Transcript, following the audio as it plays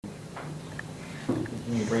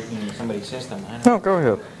continue breaking into somebody's system. I don't No, go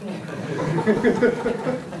ahead.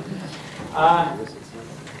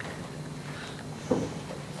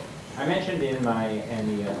 I mentioned in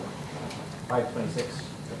the 526 to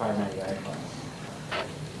 590 class,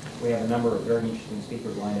 we have a number of very interesting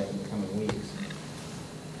speakers lined up in the coming weeks.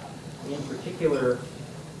 In particular,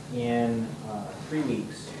 in 3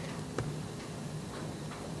 weeks,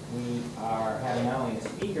 we are having not only a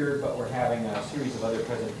speaker, but we're having a series of other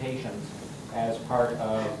presentations as part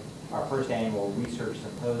of our first annual research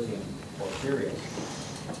symposium for Sirius.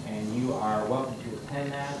 And you are welcome to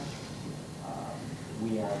attend that.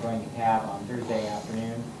 We are going to have on Thursday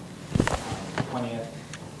afternoon, the 20th,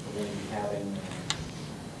 we're going to be having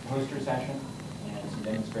a poster session and some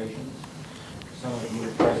demonstrations. Some of you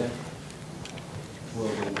are present will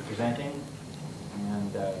be presenting,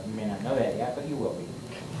 and you may not know that yet, but you will be.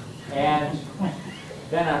 And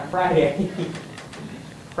then on Friday,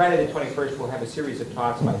 Friday the 21st, we'll have a series of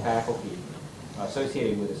talks by faculty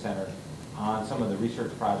associated with the center on some of the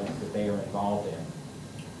research projects that they are involved in.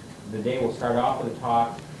 The day will start off with a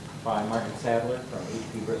talk by Martin Sadler from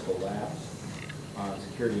HP Bristol Labs on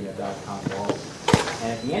security in a .com world.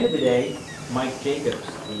 And at the end of the day, Mike Jacobs,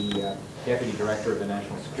 the Deputy Director of the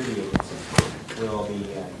National Security Agency, will be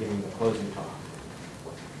giving the closing talk.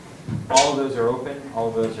 All of those are open, all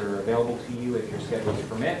of those are available to you if your schedules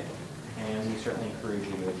permit, and we certainly encourage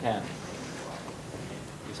you to attend.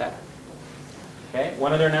 Is that? Okay,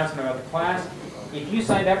 one other announcement about the class. If you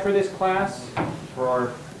signed up for this class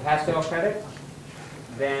for pass-fail credit,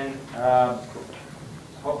 then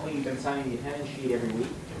hopefully you've been signing the attendance sheet every week.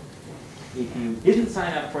 If you didn't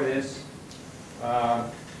sign up for this,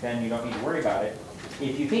 then you don't need to worry about it.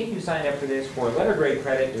 If you think you signed up for this for letter grade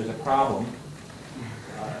credit, there's a problem.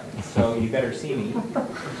 So you better see me,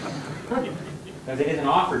 because it isn't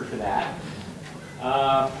offered for that.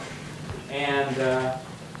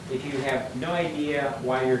 If you have no idea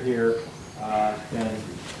why you're here, then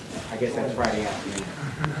I guess that's Friday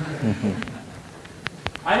afternoon.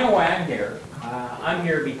 I know why I'm here. I'm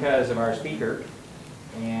here because of our speaker.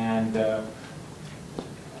 And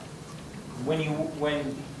when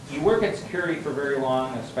you work in security for very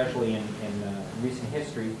long, especially in recent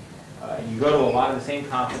history, you go to a lot of the same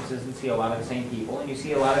conferences and see a lot of the same people, and you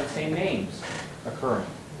see a lot of the same names occurring.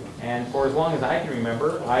 And for as long as I can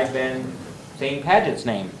remember, I've been saying Padgett's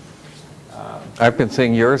name. I've been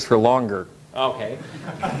seeing yours for longer. Okay.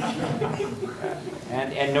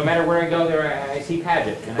 And no matter where I go there, I see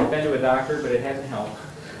Padgett. And I've been to a doctor, but it hasn't helped.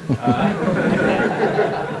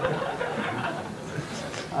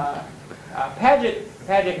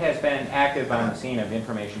 Padgett has been active on the scene of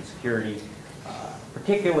information security,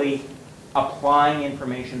 particularly applying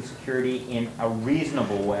information security in a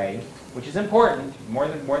reasonable way, which is important, more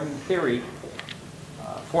than theory.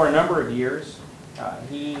 For a number of years,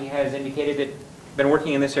 he has indicated that been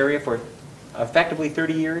working in this area for effectively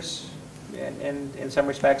 30 years in some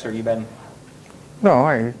respects, or you've been? No,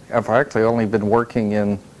 I've actually only been working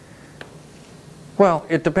in, well,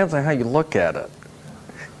 it depends on how you look at it.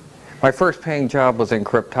 My first paying job was in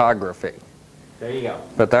cryptography. There you go.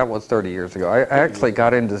 But that was 30 years ago. I actually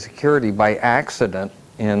got into security by accident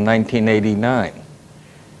in 1989.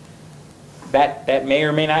 That may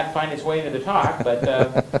or may not find its way into the talk, but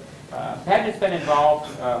Padgett's been involved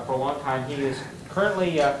for a long time. He is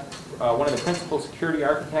currently one of the principal security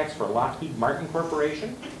architects for Lockheed Martin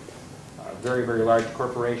Corporation, a very, very large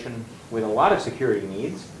corporation with a lot of security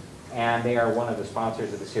needs, and they are one of the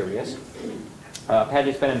sponsors of the Sirius.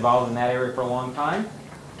 Padgett's been involved in that area for a long time.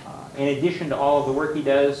 In addition to all of the work he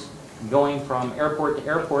does going from airport to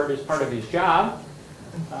airport as part of his job,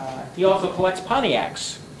 he also collects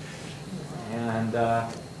Pontiacs. And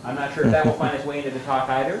I'm not sure if that will find its way into the talk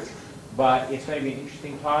either, but it's going to be an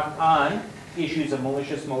interesting talk on issues of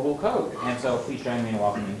malicious mobile code. And so please join me in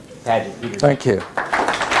welcoming Padgett Peterson. Thank you.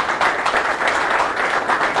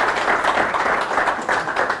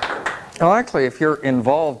 Well, actually, if you're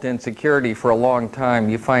involved in security for a long time,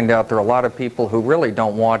 you find out there are a lot of people who really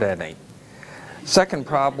don't want any. Second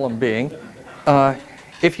problem being,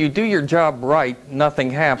 if you do your job right,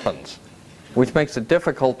 nothing happens, which makes it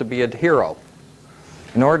difficult to be a hero.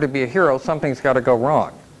 In order to be a hero, something's got to go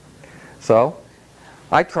wrong. So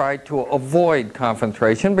I try to avoid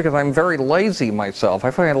confrontation because I'm very lazy myself.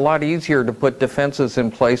 I find it a lot easier to put defenses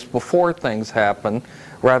in place before things happen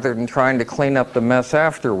rather than trying to clean up the mess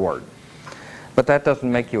afterward. But that doesn't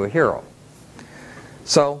make you a hero.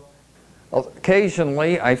 So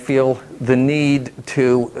occasionally I feel the need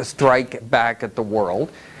to strike back at the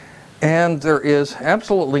world. And there is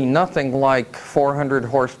absolutely nothing like 400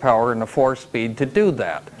 horsepower and a 4-speed to do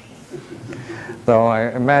that. Though I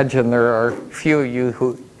imagine there are few of you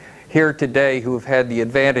who here today who have had the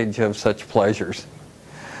advantage of such pleasures.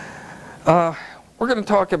 We're going to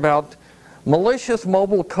talk about malicious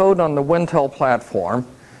mobile code on the Wintel platform,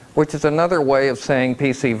 which is another way of saying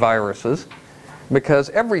PC viruses, because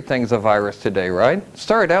everything's a virus today, right? It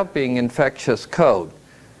started out being infectious code,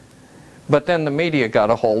 but then the media got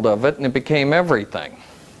a hold of it and it became everything.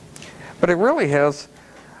 But it really has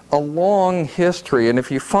a long history, and if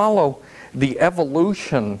you follow the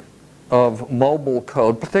evolution of mobile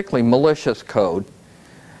code, particularly malicious code,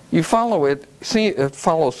 you follow it, it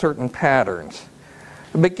follows certain patterns.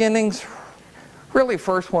 The beginnings, really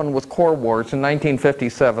first one was Core Wars in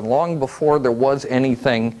 1957, long before there was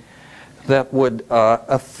anything that would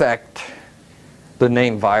affect the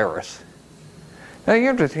name virus. Now, the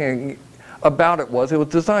interesting thing about it was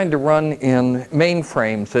designed to run in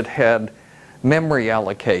mainframes that had memory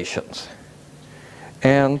allocations.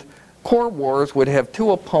 And Core Wars would have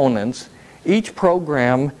two opponents, each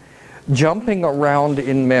program jumping around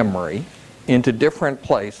in memory into different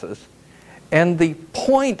places. And the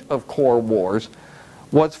point of Core Wars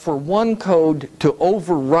was for one code to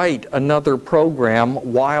overwrite another program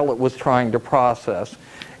while it was trying to process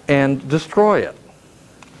and destroy it.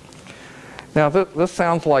 Now, this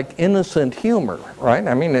sounds like innocent humor, right?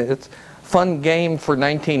 I mean, it's a fun game for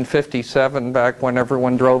 1957, back when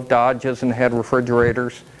everyone drove Dodges and had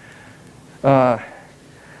refrigerators. Never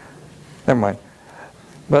mind.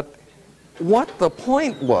 But what the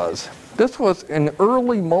point was, this was an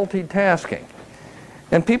early multitasking.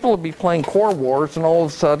 And people would be playing Core Wars, and all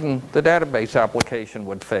of a sudden the database application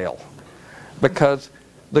would fail because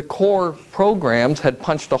the core programs had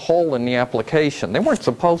punched a hole in the application. They weren't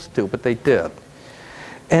supposed to, but they did.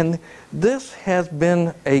 And this has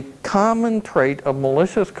been a common trait of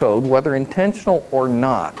malicious code, whether intentional or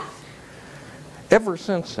not, ever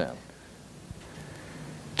since then.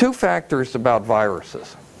 Two factors about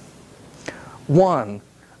viruses. One,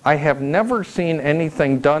 I have never seen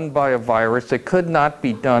anything done by a virus that could not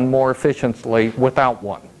be done more efficiently without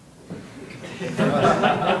one.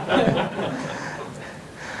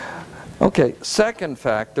 Okay, second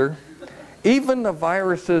factor, even the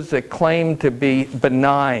viruses that claim to be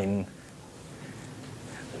benign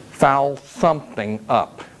foul something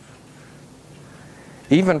up.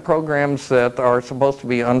 Even programs that are supposed to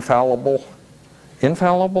be infallible,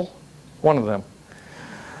 one of them.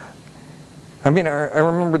 I mean, I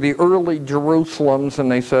remember the early Jerusalems,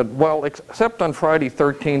 and they said, well, except on Friday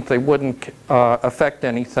 13th, they wouldn't affect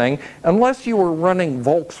anything unless you were running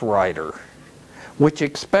Volksreiter, which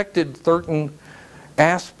expected certain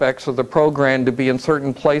aspects of the program to be in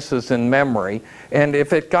certain places in memory. And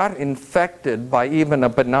if it got infected by even a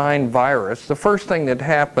benign virus, the first thing that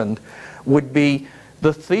happened would be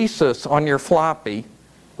the thesis on your floppy.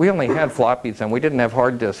 We only had floppies, and we didn't have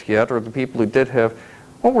hard disks yet, or the people who did have.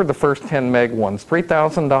 What were the first 10 meg ones?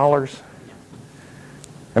 $3,000?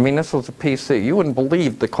 I mean, this was a PC. You wouldn't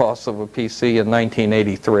believe the cost of a PC in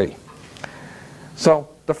 1983. So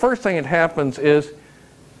the first thing that happens is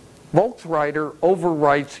Volksreiter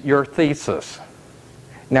overwrites your thesis.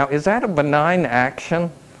 Now, is that a benign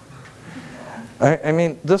action? I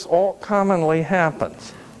mean, this all commonly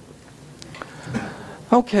happens.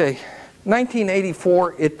 Okay,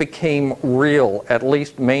 1984, it became real, at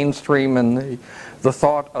least mainstream in the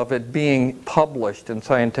thought of it being published in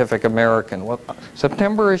Scientific American. What,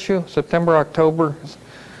 September issue? September, October?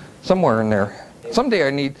 Somewhere in there. Someday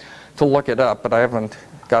I need to look it up, but I haven't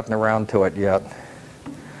gotten around to it yet.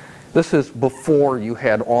 This is before you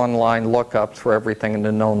had online lookups for everything in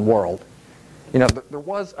the known world. You know, there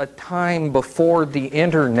was a time before the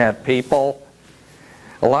internet, people.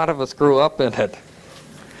 A lot of us grew up in it.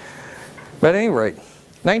 But at any rate,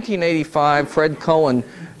 1985, Fred Cohen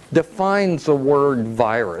defines the word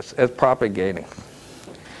virus as propagating.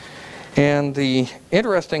 And the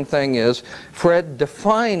interesting thing is, Fred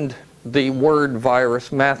defined the word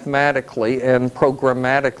virus mathematically and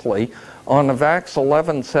programmatically on a VAX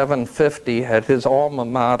 11750 at his alma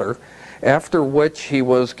mater, after which he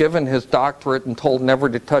was given his doctorate and told never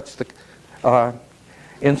to touch the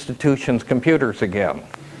institution's computers again.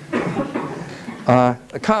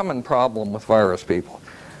 A common problem with virus people.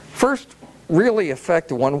 First really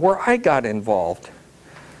effective one where I got involved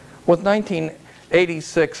was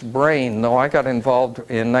 1986 Brain, though I got involved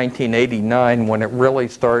in 1989 when it really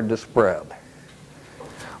started to spread.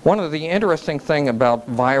 One of the interesting things about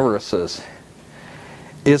viruses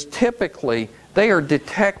is typically they are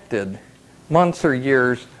detected months or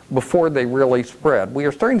years before they really spread. We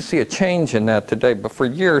are starting to see a change in that today, but for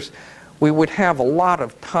years we would have a lot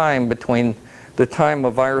of time between the time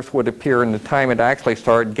a virus would appear and the time it actually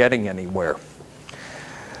started getting anywhere.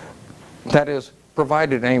 That is,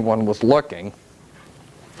 provided anyone was looking.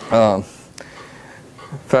 In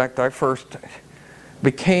fact, I first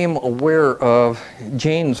became aware of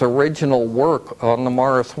Gene's original work on the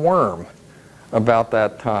Morris worm about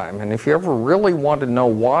that time. And if you ever really want to know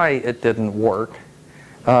why it didn't work,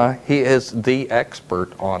 he is the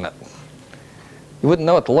expert on it. You wouldn't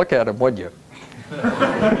know it to look at him, would you?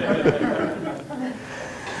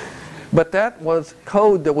 But that was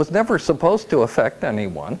code that was never supposed to affect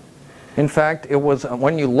anyone. In fact, it was,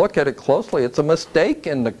 when you look at it closely, it's a mistake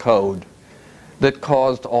in the code that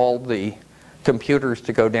caused all the computers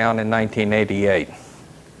to go down in 1988.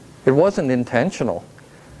 It wasn't intentional,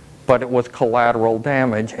 but it was collateral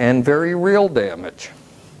damage and very real damage.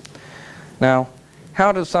 Now,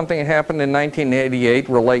 how does something that happened in 1988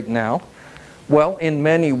 relate now? Well, in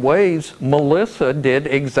many ways, Melissa did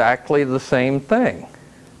exactly the same thing.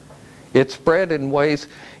 It spread in ways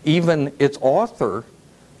even its author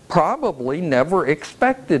probably never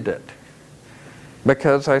expected it,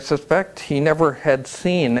 because I suspect he never had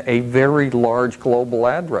seen a very large global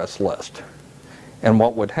address list and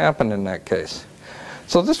what would happen in that case.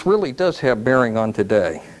 So this really does have bearing on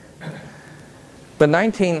today. But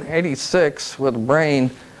 1986, with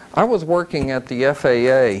Brain, I was working at the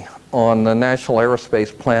FAA on the National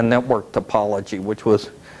Aerospace Plan network topology, which was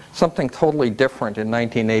something totally different in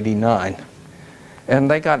 1989.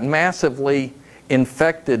 And they got massively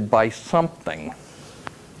infected by something.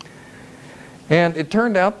 And it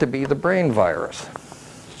turned out to be the brain virus.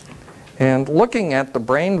 And looking at the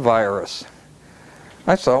brain virus,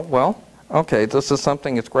 I saw, well, okay, this is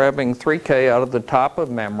something that's grabbing 3K out of the top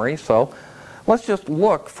of memory, so let's just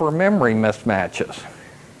look for memory mismatches.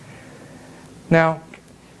 Now,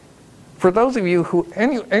 for those of you who,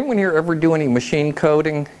 anyone here ever do any machine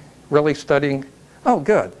coding, really studying? Oh,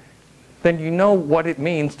 good. Then you know what it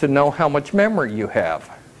means to know how much memory you have.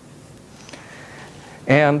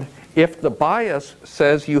 And if the BIOS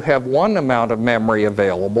says you have one amount of memory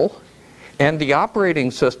available, and the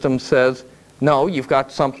operating system says, no, you've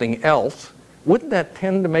got something else, wouldn't that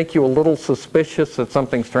tend to make you a little suspicious that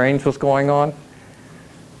something strange was going on?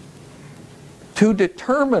 To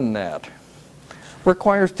determine that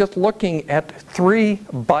requires just looking at 3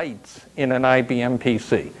 bytes in an IBM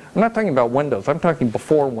PC. I'm not talking about Windows, I'm talking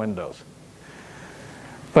before Windows.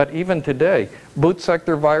 But even today, boot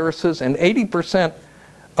sector viruses and 80%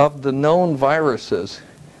 of the known viruses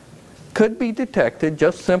could be detected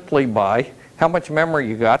just simply by how much memory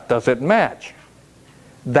you got, does it match?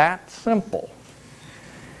 That simple.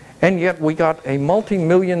 And yet we got a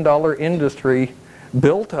multi-million-dollar industry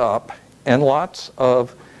built up and lots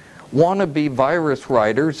of wannabe virus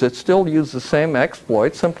writers that still use the same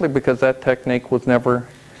exploit simply because that technique was never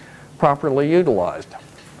properly utilized.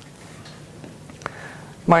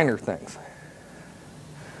 Minor things.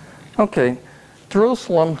 Okay,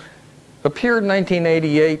 Jerusalem appeared in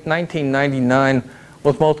 1988, 1999,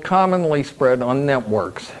 was most commonly spread on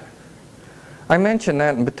networks. I mention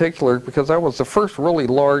that in particular because that was the first really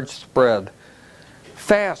large spread,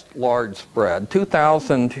 fast large spread,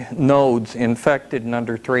 2,000 nodes infected in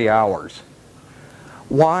under 3 hours.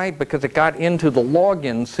 Why? Because it got into the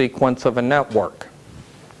login sequence of a network.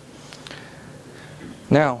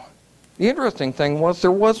 Now, the interesting thing was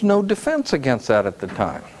there was no defense against that at the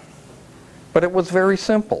time. But it was very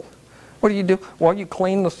simple. What do you do? Well, you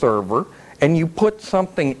clean the server and you put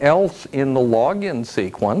something else in the login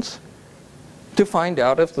sequence to find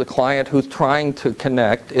out if the client who's trying to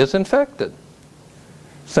connect is infected.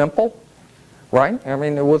 Simple, right? I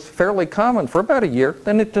mean, it was fairly common for about a year,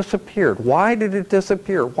 then it disappeared. Why did it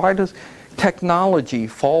disappear? Why does technology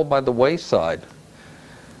fall by the wayside?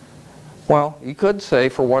 Well, you could say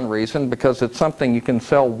for one reason, because it's something you can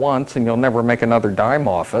sell once and you'll never make another dime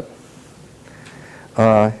off it.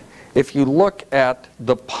 If you look at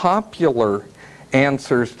the popular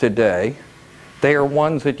answers today, they are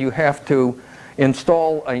ones that you have to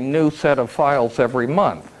install a new set of files every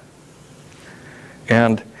month.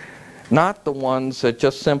 And not the ones that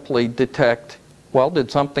just simply detect, well, did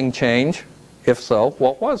something change? If so,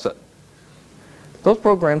 what was it? Those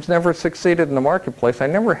programs never succeeded in the marketplace. I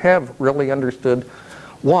never have really understood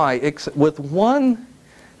why, with one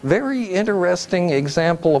very interesting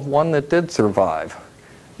example of one that did survive.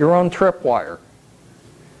 Your own Tripwire,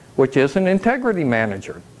 which is an integrity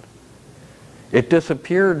manager. It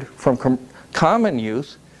disappeared from common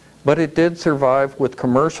use, but it did survive with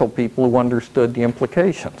commercial people who understood the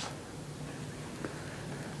implications.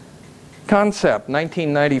 Concept,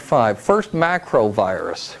 1995, first macro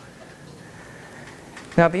virus.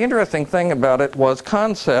 Now the interesting thing about it was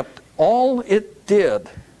Concept, all it did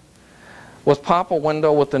was pop a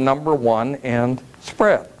window with the number 1 and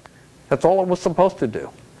spread. That's all it was supposed to do.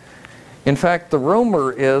 In fact, the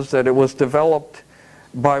rumor is that it was developed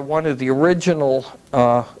by one of the original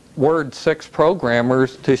Word 6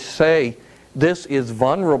 programmers to say, this is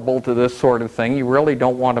vulnerable to this sort of thing. You really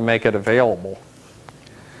don't want to make it available.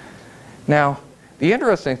 Now, the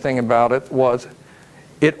interesting thing about it was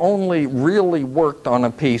it only really worked on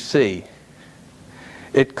a PC.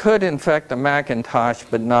 It could infect a Macintosh,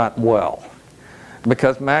 but not well,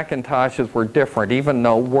 because Macintoshes were different, even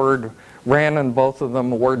though Word ran on both of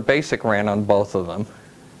them, Word Basic ran on both of them.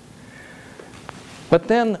 But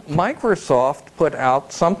then Microsoft put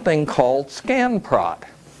out something called ScanProt,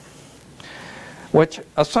 which,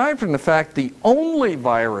 aside from the fact the only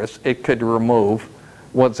virus it could remove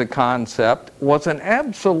was a concept, was an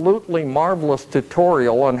absolutely marvelous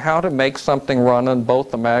tutorial on how to make something run on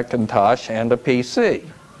both a Macintosh and a PC.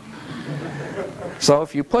 So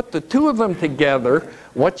if you put the two of them together,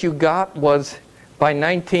 what you got was, by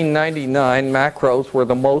 1999, macros were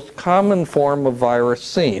the most common form of virus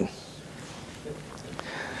seen.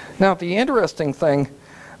 Now, the interesting thing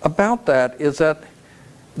about that is that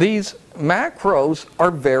these macros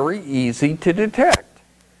are very easy to detect.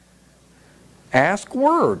 Ask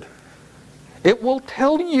Word. It will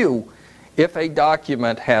tell you if a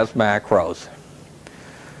document has macros.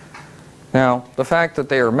 Now, the fact that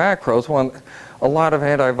they are macros, well, a lot of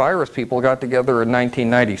antivirus people got together in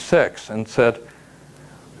 1996 and said,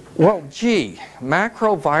 well, gee,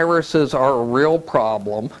 macro viruses are a real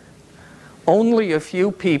problem. Only a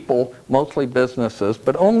few people, mostly businesses,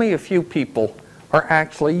 but only a few people are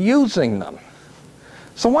actually using them.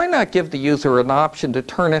 So why not give the user an option to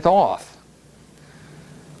turn it off?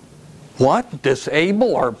 What?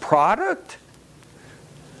 Disable our product?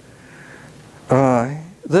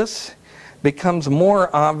 This becomes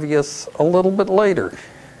more obvious a little bit later.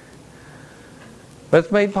 But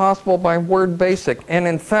it's made possible by Word Basic. And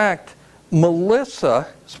in fact, Melissa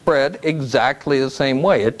spread exactly the same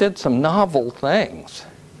way. It did some novel things.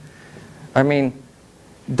 I mean,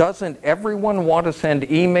 doesn't everyone want to send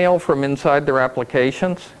email from inside their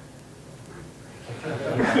applications?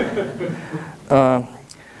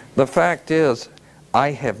 The fact is,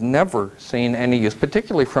 I have never seen any use,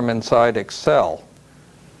 particularly from inside Excel,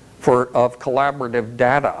 of collaborative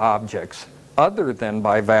data objects other than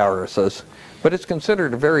by viruses, but it's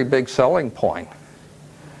considered a very big selling point.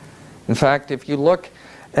 In fact, if you look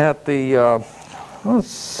at the, let's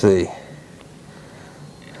see,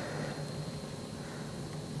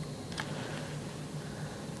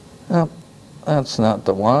 oh, that's not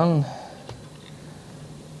the one.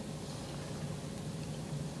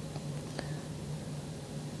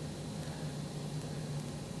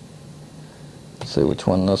 Let's see which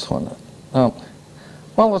one this one is. Oh,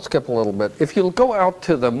 well, let's skip a little bit. If you go out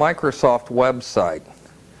to the Microsoft website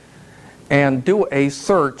and do a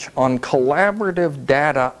search on collaborative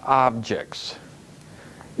data objects,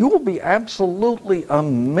 you will be absolutely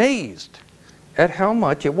amazed at how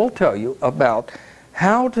much it will tell you about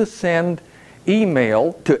how to send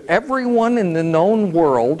email to everyone in the known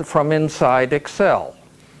world from inside Excel.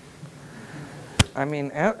 I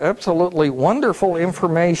mean, absolutely wonderful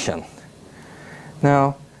information.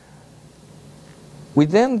 Now, we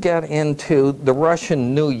then get into the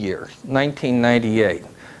Russian New Year, 1998.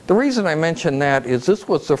 The reason I mention that is this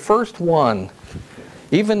was the first one,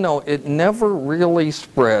 even though it never really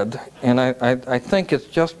spread, and I think it's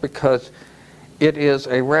just because it is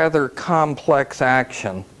a rather complex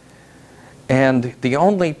action, and the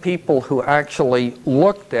only people who actually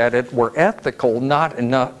looked at it were ethical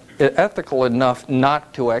enough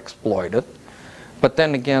not to exploit it. But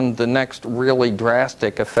then again, the next really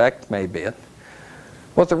drastic effect may be it.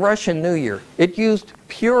 Was the Russian New Year. It used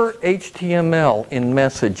pure HTML in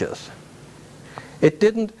messages. It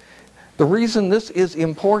didn't, the reason this is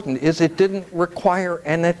important is it didn't require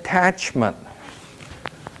an attachment.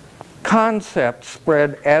 Concept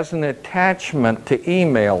spread as an attachment to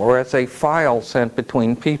email or as a file sent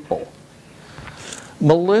between people.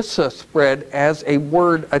 Melissa spread as a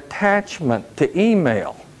Word attachment to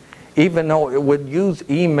email. Even though it would use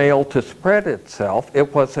email to spread itself,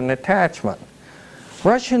 it was an attachment.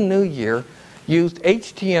 Russian New Year used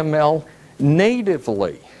HTML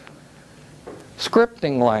natively,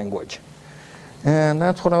 scripting language. And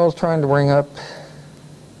that's what I was trying to bring up.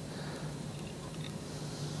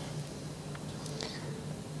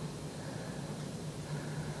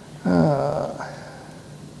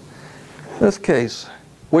 This case,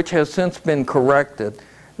 which has since been corrected.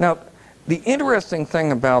 Now, the interesting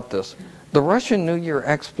thing about this, the Russian New Year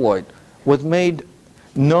exploit was made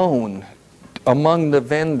known among the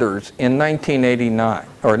vendors in 1989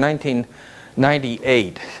 or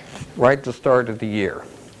 1998, right at the start of the year.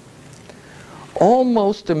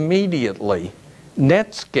 Almost immediately,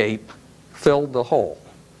 Netscape filled the hole.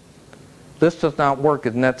 This does not work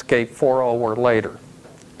as Netscape 4.0 or later.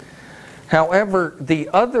 However, the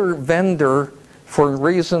other vendor, for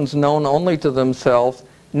reasons known only to themselves,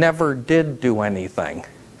 never did do anything.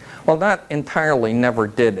 Well, not entirely never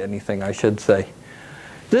did anything, I should say.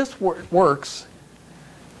 This works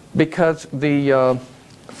because the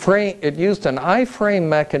it used an iframe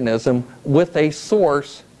mechanism with a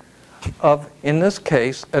source of, in this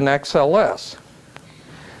case, an XLS.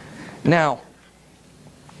 Now,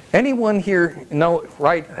 anyone here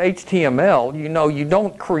write HTML, you know you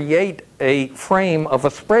don't create a frame of a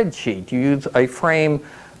spreadsheet. You use a frame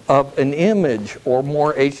of an image or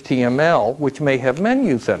more HTML, which may have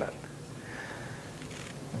menus in it.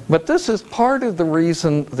 But this is part of the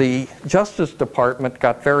reason the Justice Department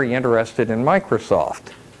got very interested in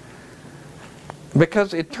Microsoft.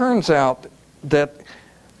 Because it turns out that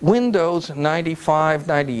Windows 95,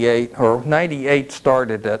 98, or 98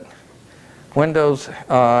 started it. Windows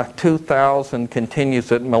 2000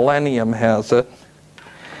 continues it. Millennium has it.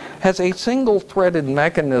 Has a single-threaded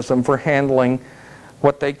mechanism for handling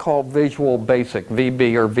what they call Visual Basic,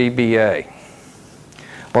 VB or VBA,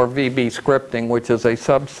 or VB scripting, which is a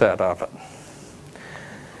subset of it.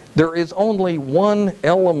 There is only one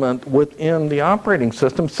element within the operating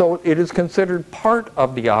system, so it is considered part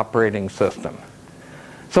of the operating system.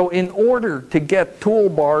 So in order to get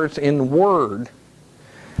toolbars in Word,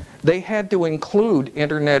 they had to include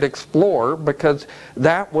Internet Explorer because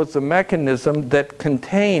that was the mechanism that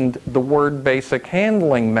contained the Word basic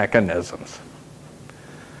handling mechanisms.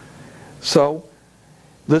 So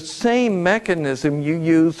the same mechanism you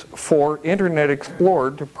use for Internet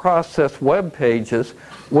Explorer to process web pages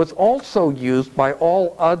was also used by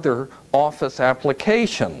all other Office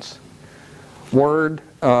applications. Word,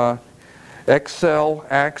 Excel,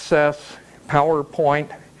 Access, PowerPoint.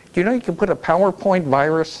 Do you know you can put a PowerPoint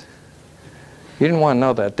virus? You didn't want to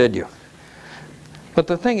know that, did you? But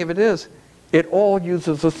the thing of it is, it all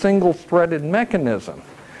uses a single-threaded mechanism.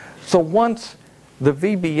 So once the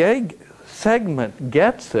VBA segment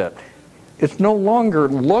gets it, it's no longer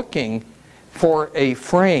looking for a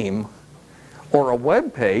frame or a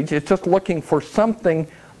web page. It's just looking for something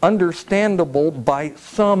understandable by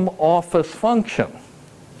some Office function.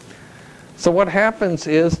 So what happens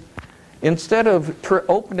is, instead of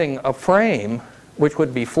opening a frame, which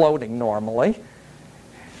would be floating normally,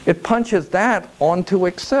 it punches that onto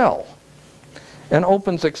Excel and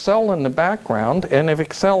opens Excel in the background. And if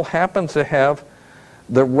Excel happens to have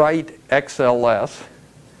the right XLS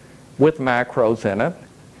with macros in it,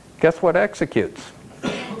 guess what executes?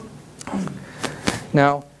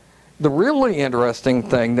 Now, the really interesting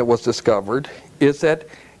thing that was discovered is that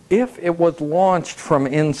if it was launched from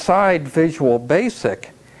inside Visual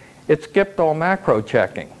Basic, it skipped all macro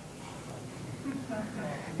checking.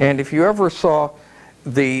 And if you ever saw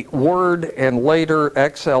the Word and later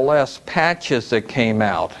XLS patches that came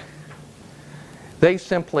out, they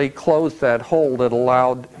simply closed that hole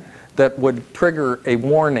that would trigger a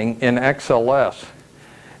warning in XLS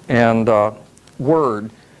and Word,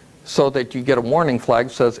 so that you get a warning flag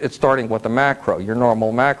that says it's starting with a macro, your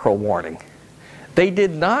normal macro warning. They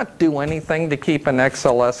did not do anything to keep an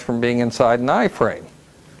XLS from being inside an iframe.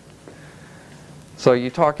 So you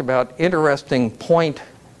talk about interesting point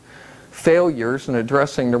failures and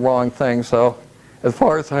addressing the wrong thing. So as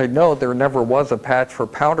far as I know, there never was a patch for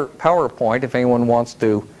PowerPoint if anyone wants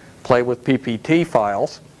to play with PPT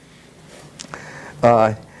files.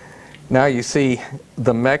 Now you see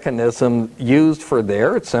the mechanism used for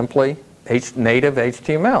there. It's simply native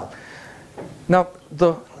HTML. Now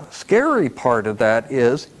the scary part of that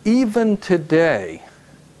is, even today,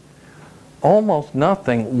 almost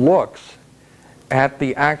nothing looks at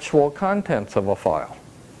the actual contents of a file.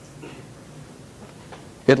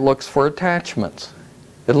 It looks for attachments.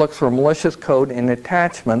 It looks for malicious code in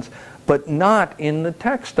attachments, but not in the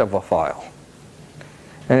text of a file.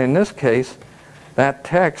 And in this case, that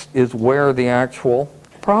text is where the actual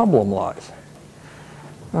problem lies.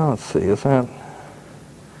 Now let's see, is that...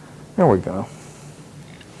 There we go.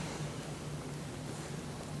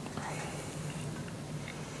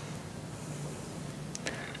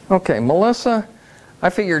 Okay, Melissa, I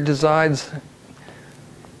figure decides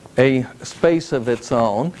a space of its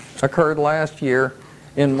own. Occurred last year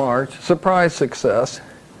in March. Surprise success.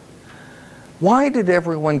 Why did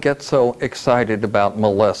everyone get so excited about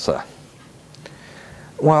Melissa?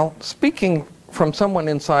 Well, speaking from someone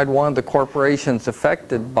inside one of the corporations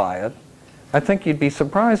affected by it, I think you'd be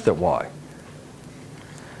surprised at why.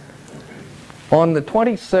 On the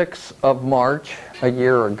 26th of March, a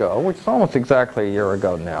year ago, which is almost exactly a year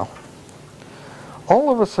ago now,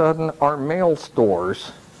 all of a sudden our mail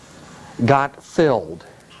stores got filled.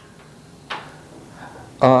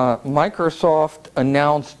 Microsoft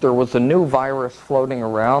announced there was a new virus floating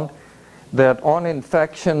around that on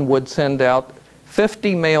infection would send out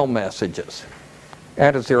 50 mail messages.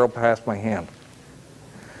 Add a zero past my hand.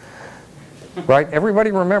 Right?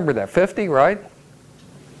 Everybody remember that? 50, right?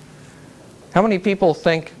 How many people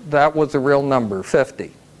think that was a real number,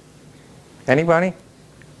 50? Anybody?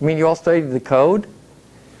 I mean, you all studied the code?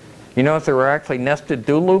 You know if there were actually nested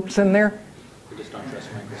do loops in there? We just don't trust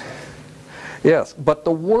Microsoft. Yes, but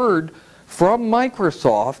the word from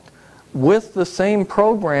Microsoft with the same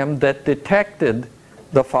program that detected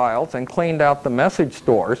the files and cleaned out the message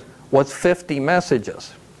stores was 50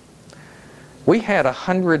 messages. We had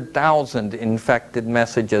 100,000 infected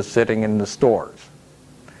messages sitting in the stores.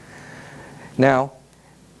 Now,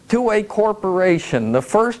 to a corporation, the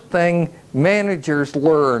first thing managers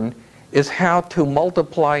learn is how to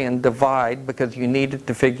multiply and divide because you needed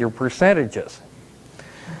to figure percentages.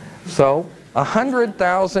 So,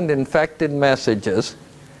 100,000 infected messages.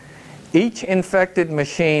 Each infected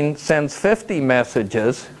machine sends 50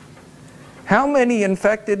 messages. How many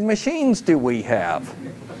infected machines do we have?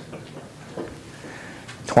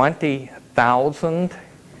 20,000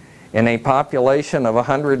 in a population of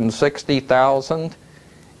 160,000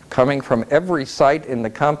 coming from every site in the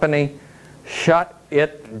company. Shut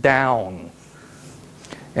it down.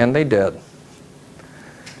 And they did.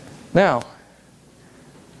 Now,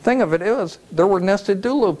 thing of it is, there were nested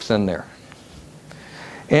do loops in there.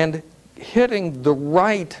 And hitting the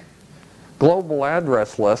right global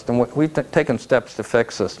address list, and we've taken steps to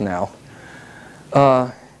fix this now,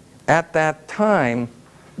 at that time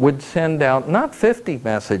would send out not 50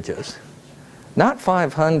 messages, not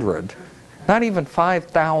 500, not even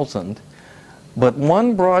 5,000, but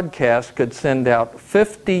one broadcast could send out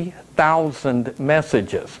 50,000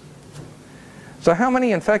 messages. So how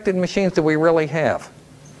many infected machines do we really have?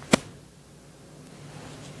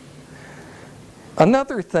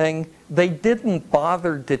 Another thing they didn't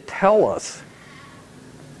bother to tell us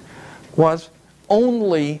was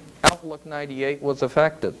only Outlook 98 was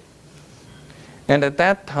affected. And at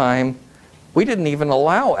that time, we didn't even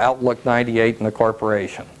allow Outlook 98 in the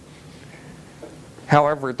corporation.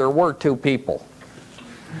 However, there were 2 people.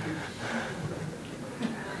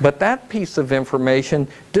 But that piece of information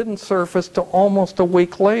didn't surface till almost a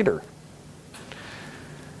week later.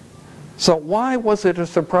 So why was it a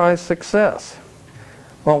surprise success?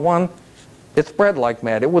 Well, one, it spread like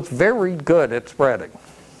mad. It was very good at spreading.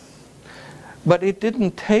 But it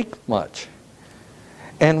didn't take much.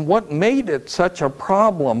 And what made it such a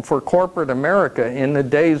problem for corporate America in the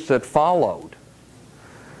days that followed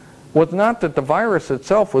was not that the virus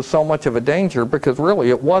itself was so much of a danger, because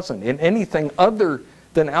really it wasn't. In anything other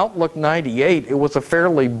than Outlook 98, it was a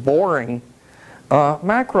fairly boring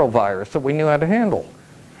macro virus that we knew how to handle.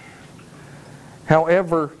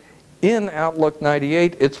 However, in Outlook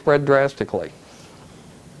 98, it spread drastically.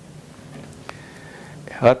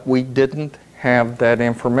 But we didn't have that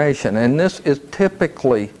information. And this is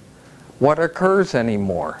typically what occurs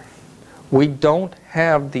anymore. We don't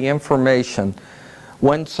have the information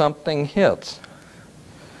when something hits.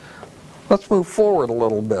 Let's move forward a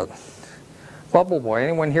little bit. Bubble Boy.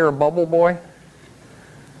 Anyone hear of Bubble Boy?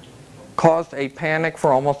 Caused a panic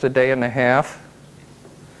for almost a day and a half.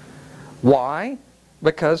 Why?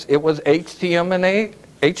 Because it was HTML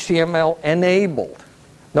enabled.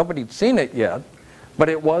 Nobody'd seen it yet, but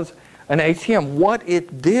it was an HTML. What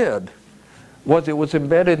it did was it was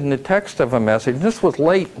embedded in the text of a message. This was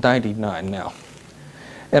late '99 now.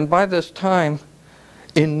 And by this time,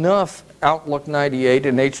 enough Outlook 98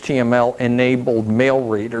 and HTML enabled mail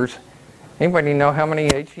readers. Anybody know how many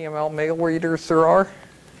HTML mail readers there are?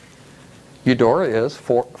 Eudora is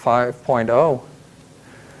 5.0.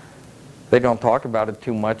 They don't talk about it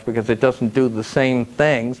too much because it doesn't do the same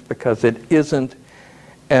things, because it isn't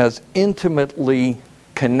as intimately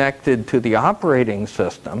connected to the operating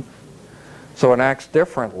system, so it acts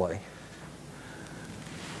differently.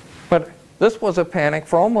 But this was a panic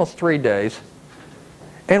for almost 3 days,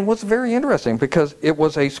 and was very interesting because it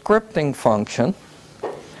was a scripting function.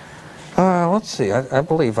 Let's see, I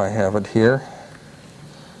believe I have it here,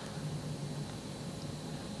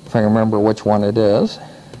 if I remember which one it is.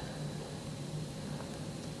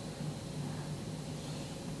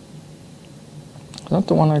 Is that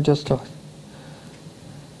the one I just took?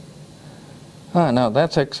 No,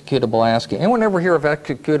 that's executable ASCII. Anyone ever hear of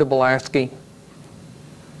executable ASCII?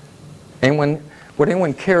 Would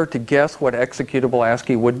anyone care to guess what executable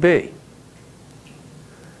ASCII would be?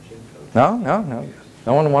 No?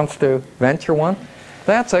 No one wants to venture one?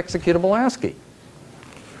 That's executable ASCII.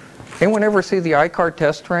 Anyone ever see the ICAR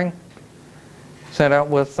test string sent out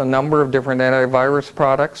with a number of different antivirus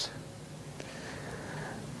products?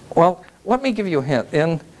 Well, let me give you a hint.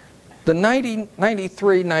 In the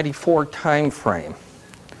 93, 94 time frame,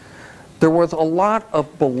 there was a lot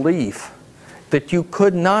of belief that you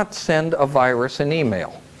could not send a virus an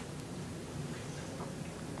email.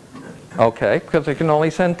 Okay, because it can only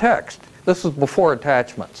send text. This is before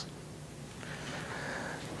attachments.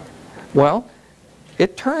 Well,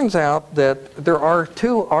 it turns out that there are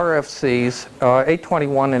two RFCs,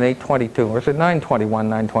 821 and 822, or is it 921,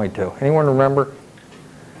 922? Anyone remember?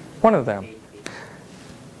 One of them.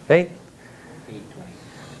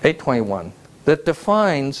 821. That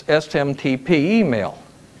defines SMTP email,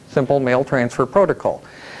 Simple Mail Transfer Protocol.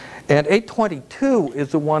 And 822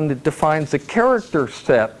 is the one that defines the character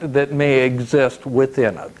set that may exist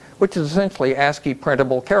within it, which is essentially ASCII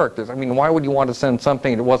printable characters. I mean, why would you want to send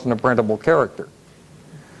something that wasn't a printable character?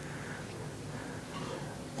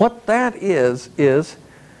 What that is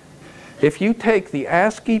if you take the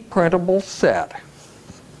ASCII printable set,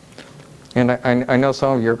 and I know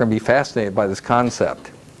some of you are going to be fascinated by this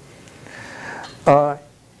concept,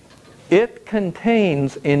 it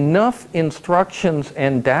contains enough instructions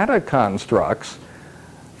and data constructs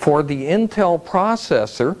for the Intel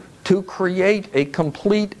processor to create a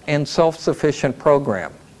complete and self-sufficient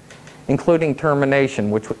program, including termination,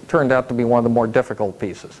 which turned out to be one of the more difficult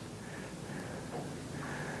pieces.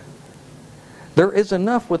 There is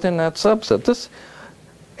enough within that subset.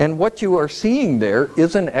 And what you are seeing there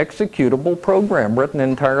is an executable program written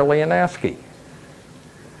entirely in ASCII.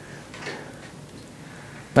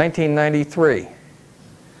 1993.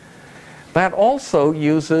 That also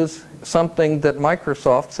uses something that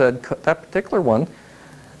Microsoft said, that particular one,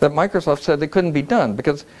 that Microsoft said that couldn't be done,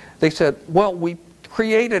 because they said, well, we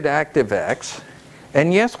created ActiveX,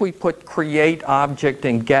 and yes, we put create object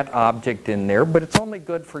and get object in there, but it's only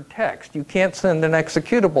good for text. You can't send an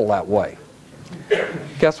executable that way.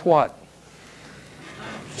 Guess what?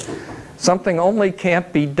 Something only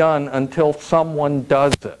can't be done until someone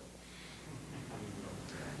does it.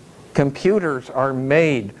 Computers are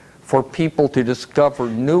made for people to discover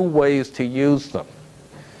new ways to use them.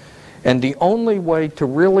 And the only way to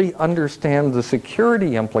really understand the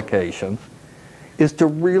security implications is to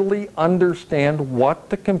really understand what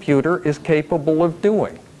the computer is capable of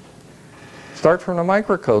doing. Start from the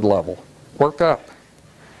microcode level, work up.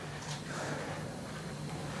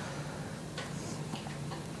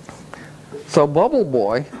 So Bubble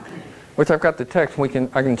Boy, which I've got the text, I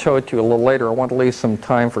can show it to you a little later. I want to leave some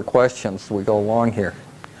time for questions as we go along here,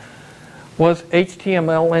 was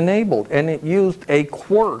HTML enabled, and it used a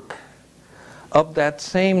quirk of that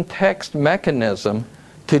same text mechanism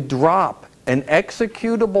to drop an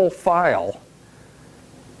executable file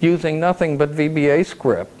using nothing but VBA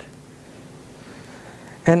script.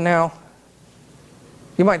 And now,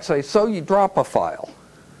 you might say, so you drop a file.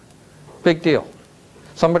 Big deal.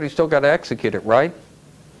 Somebody's still got to execute it, right?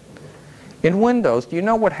 In Windows, do you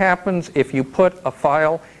know what happens if you put a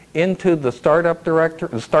file into the startup directory,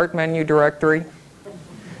 the start menu directory?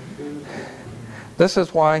 This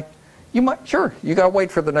is why you might, sure, you got to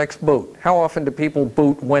wait for the next boot. How often do people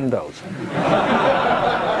boot Windows?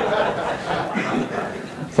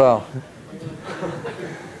 So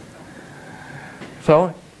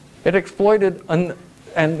it exploited,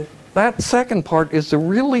 and that second part is the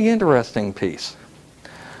really interesting piece.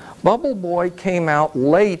 Bubble Boy came out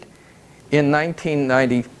late in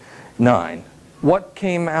 1999. What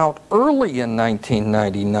came out early in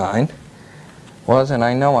 1999 was, and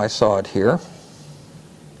I know I saw it here,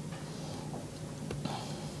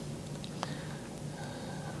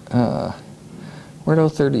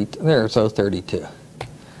 where'd 032, there's 032.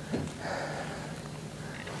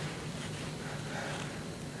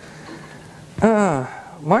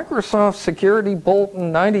 Microsoft Security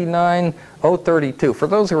Bulletin 99032. For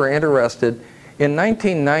those who are interested, in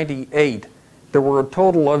 1998, there were a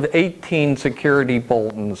total of 18 security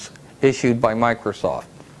bulletins issued by Microsoft.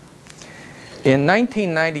 In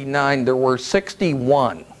 1999, there were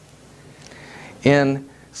 61.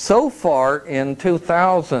 So far in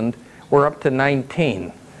 2000, we're up to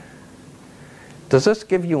 19. Does this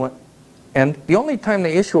give you and the only time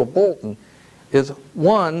they issue a bulletin is,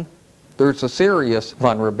 one, there's a serious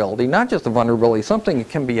vulnerability, not just a vulnerability, something that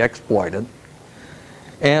can be exploited.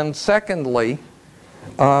 And secondly,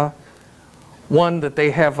 one that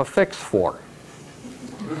they have a fix for.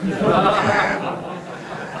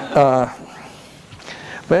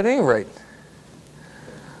 But at any rate,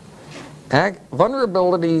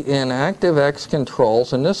 vulnerability in ActiveX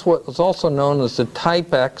controls, and this was also known as the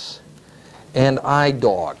TypeX and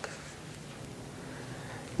iDog.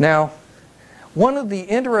 Now, one of the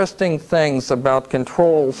interesting things about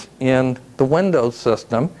controls in the Windows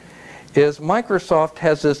system is Microsoft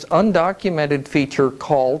has this undocumented feature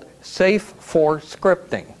called Safe for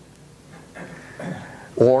Scripting,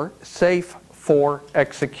 or Safe for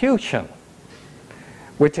Execution,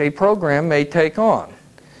 which a program may take on.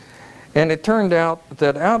 And it turned out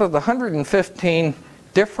that out of the 115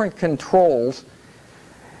 different controls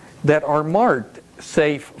that are marked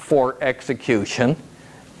safe for execution,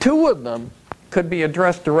 2 of them could be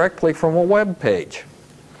addressed directly from a web page.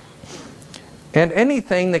 And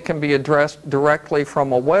anything that can be addressed directly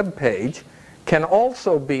from a web page can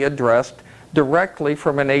also be addressed directly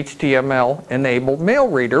from an HTML-enabled mail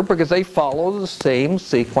reader, because they follow the same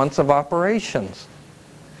sequence of operations.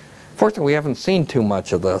 Fortunately, we haven't seen too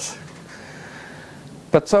much of this.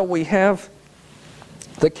 But so we have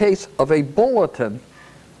the case of a bulletin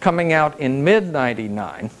coming out in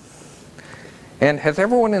mid-99. And has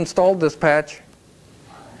everyone installed this patch?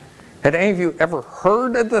 Had any of you ever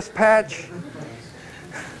heard of this patch?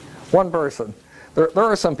 One person. There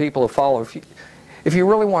are some people who follow. If you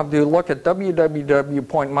really want to look at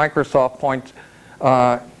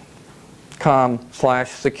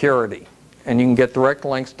www.microsoft.com/security, and you can get direct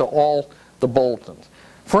links to all the bulletins.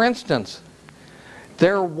 For instance,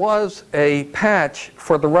 there was a patch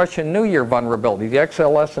for the Russian New Year vulnerability, the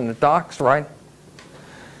XLS and the docs, right?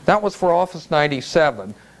 That was for Office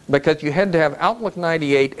 97, because you had to have Outlook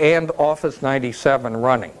 98 and Office 97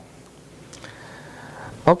 running.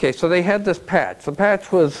 Okay, so they had this patch. The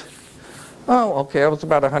patch was, it was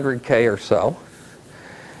about 100K or so,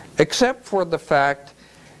 except for the fact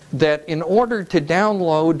that in order to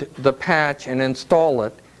download the patch and install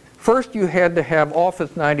it, first you had to have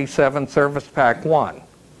Office 97 Service Pack 1.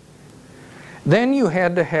 Then you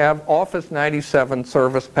had to have Office 97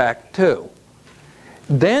 Service Pack 2.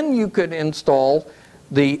 Then you could install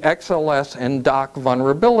the XLS and doc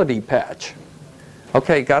vulnerability patch.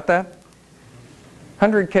 Okay, got that?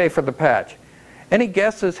 100K for the patch. Any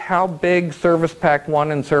guesses how big Service Pack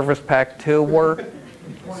 1 and Service Pack 2 were?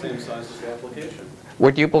 Same size as the application.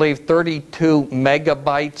 Would you believe 32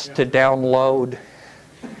 megabytes to download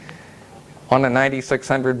on a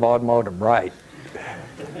 9600 baud modem? Right.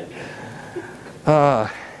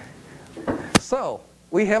 So,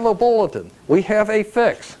 we have a bulletin. We have a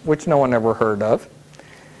fix, which no one ever heard of.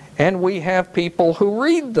 And we have people who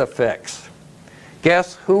read the fix.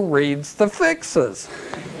 Guess who reads the fixes?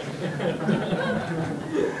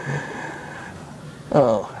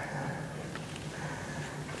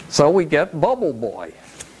 So we get Bubble Boy.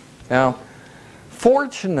 Now,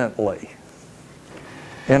 fortunately,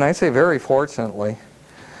 and I say very fortunately,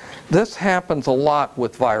 this happens a lot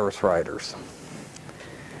with virus writers.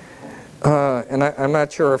 And I'm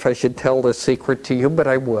not sure if I should tell this secret to you, but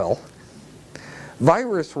I will.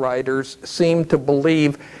 Virus writers seem to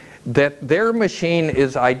believe that their machine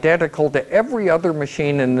is identical to every other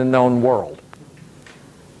machine in the known world.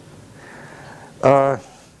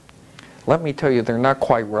 Let me tell you, they're not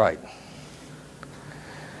quite right.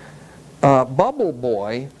 Bubble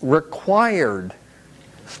Boy required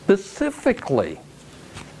specifically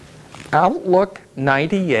Outlook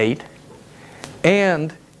 98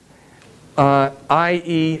 and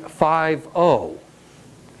IE 5.0,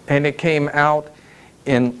 and it came out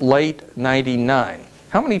in late 99.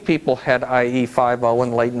 How many people had IE 5.0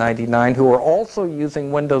 in late 99 who were also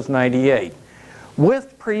using Windows 98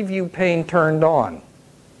 with preview pane turned on?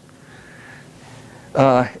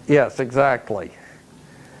 Yes, exactly.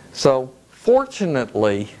 So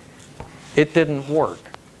fortunately, it didn't work.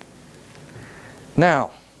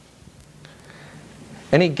 Now,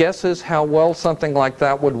 any guesses how well something like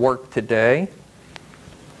that would work today?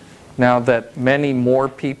 Now that many more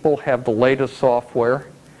people have the latest software?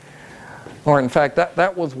 Or in fact,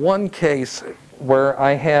 that was one case where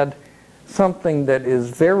I had something that is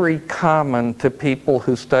very common to people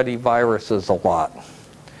who study viruses a lot.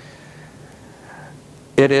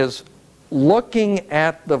 It is looking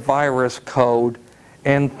at the virus code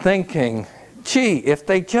and thinking, gee, if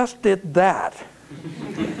they just did that.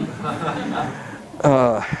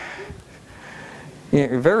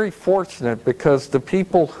 You're very fortunate because the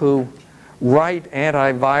people who write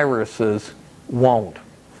antiviruses won't.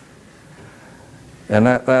 And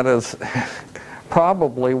that is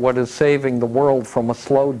probably what is saving the world from a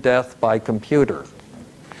slow death by computer.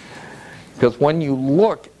 Because when you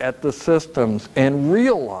look at the systems and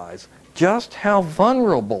realize just how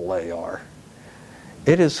vulnerable they are,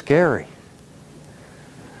 it is scary.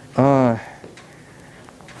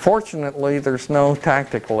 Fortunately, there's no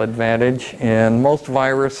tactical advantage, and most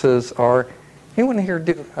viruses are... Anyone here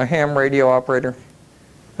do a ham radio operator?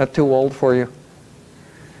 That too old for you?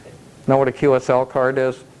 Know what a QSL card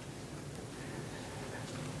is?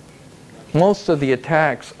 Most of the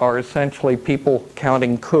attacks are essentially people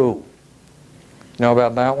counting coup. Know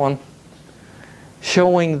about that one?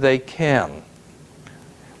 Showing they can.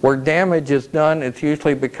 Where damage is done, it's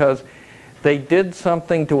usually because they did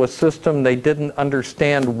something to a system they didn't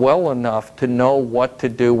understand well enough to know what to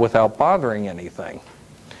do without bothering anything.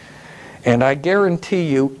 And I guarantee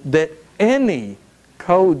you that any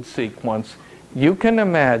code sequence you can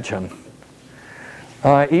imagine,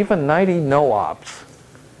 even 90 no-ops,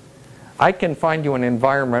 I can find you an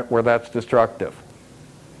environment where that's destructive.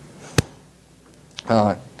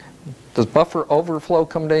 Does buffer overflow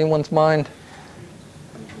come to anyone's mind?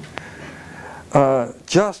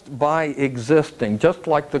 Just by existing, just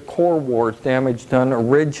like the Core Wars damage done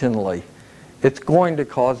originally, it's going to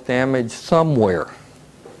cause damage somewhere.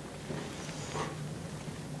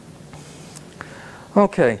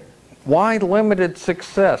 Okay, why limited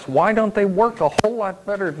success? Why don't they work a whole lot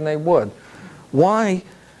better than they would? Why?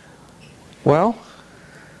 Well,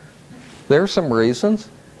 there's some reasons.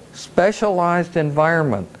 Specialized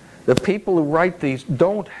environment. The people who write these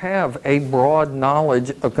don't have a broad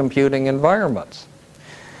knowledge of computing environments.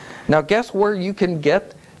 Now guess where you can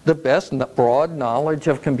get the best broad knowledge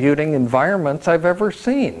of computing environments I've ever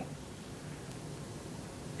seen?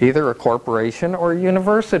 Either a corporation or a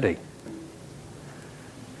university.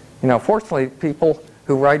 You know, fortunately, people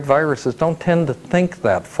who write viruses don't tend to think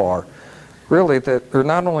that far. Really, they're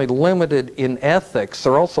not only limited in ethics,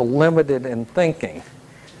 they're also limited in thinking.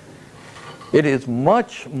 It is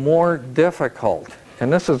much more difficult,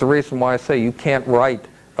 and this is the reason why I say you can't write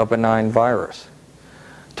a benign virus,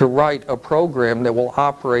 to write a program that will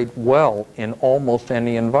operate well in almost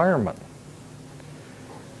any environment.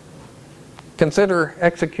 Consider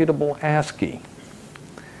executable ASCII.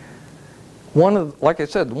 Like I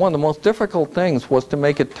said, one of the most difficult things was to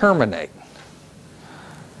make it terminate.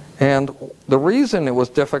 And the reason it was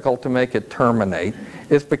difficult to make it terminate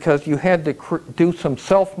is because you had to do some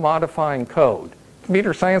self-modifying code.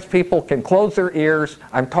 Computer science people can close their ears.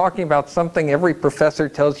 I'm talking about something every professor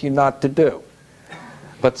tells you not to do.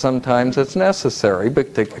 But sometimes it's necessary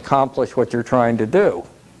to accomplish what you're trying to do.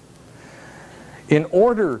 In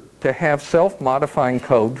order to have self-modifying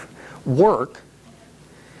code work,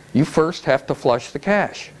 you first have to flush the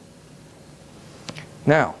cache.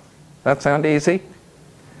 Now, that sound easy?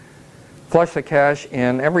 Flush the cache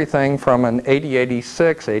in everything from an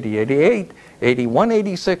 8086, 8088,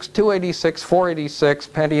 8186, 286, 486,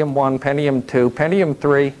 Pentium 1, Pentium 2, Pentium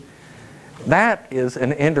 3. That is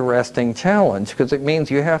an interesting challenge because it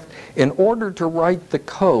means you have, in order to write the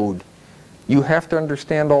code, you have to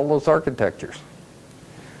understand all those architectures.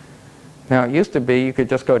 Now, it used to be you could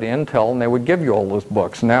just go to Intel and they would give you all those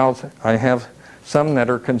books. Now I have some that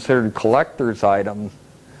are considered collector's items.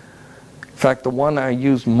 In fact, the one I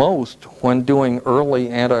used most when doing early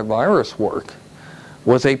antivirus work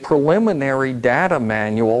was a preliminary data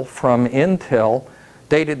manual from Intel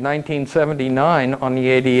dated 1979 on the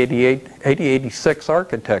 8086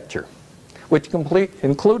 architecture, which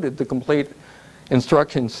included the complete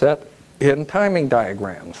instruction set in timing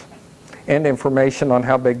diagrams and information on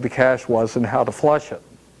how big the cache was and how to flush it.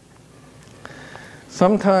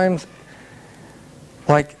 Sometimes,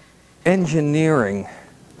 like engineering,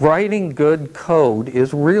 writing good code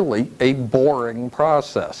is really a boring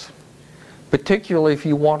process, particularly if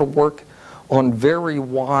you want to work on very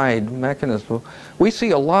wide mechanisms. We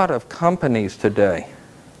see a lot of companies today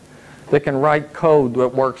that can write code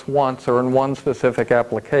that works once or in one specific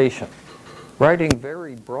application. Writing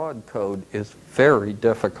very broad code is very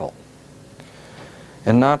difficult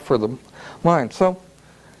and not for the mind. So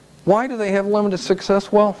why do they have limited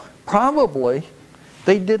success? Well, probably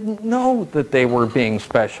they didn't know that they were being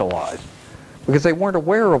specialized because they weren't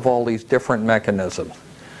aware of all these different mechanisms.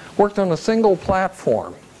 Worked on a single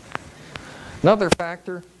platform. Another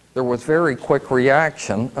factor, there was very quick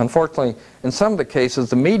reaction. Unfortunately, in some of the cases,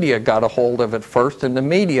 the media got a hold of it first, and the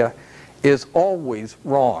media is always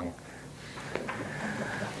wrong.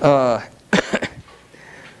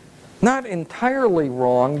 Not entirely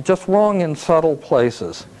wrong, just wrong in subtle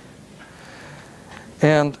places.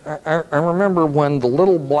 And I remember when the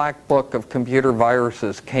little black book of computer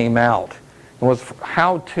viruses came out. It was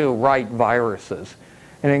how to write viruses.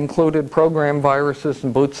 And it included program viruses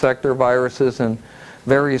and boot sector viruses and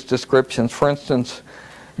various descriptions. For instance,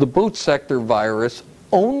 the boot sector virus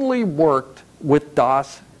only worked with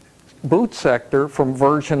DOS boot sector from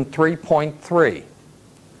version 3.3.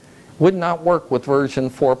 Would not work with version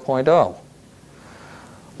 4.0.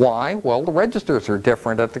 Why? Well, the registers are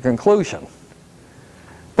different at the conclusion.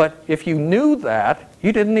 But if you knew that,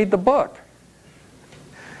 you didn't need the book.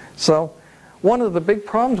 So one of the big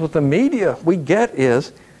problems with the media we get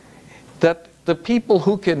is that the people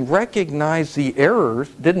who can recognize the errors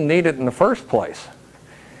didn't need it in the first place.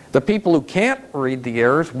 The people who can't read the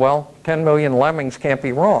errors, well, 10 million lemmings can't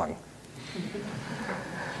be wrong.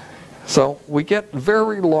 So we get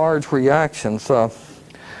very large reactions.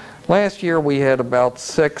 Last year we had about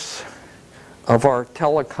 6 of our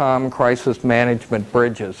telecom crisis management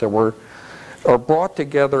bridges that are brought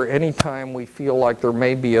together anytime we feel like there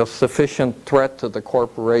may be a sufficient threat to the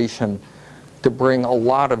corporation to bring a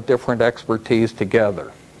lot of different expertise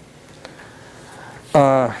together.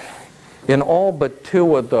 In all but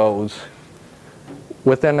 2 of those,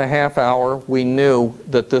 within a half hour, we knew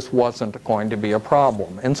that this wasn't going to be a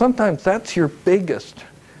problem. And sometimes that's your biggest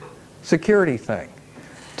security thing,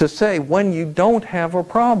 to say when you don't have a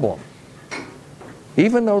problem.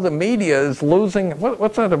 Even though the media is losing,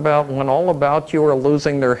 what's that about when all about you are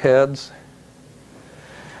losing their heads?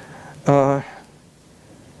 And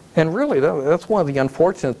really, that's one of the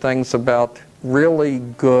unfortunate things about really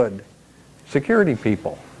good security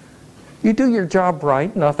people. You do your job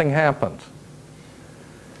right, nothing happens.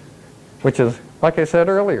 Which is, like I said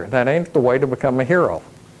earlier, that ain't the way to become a hero.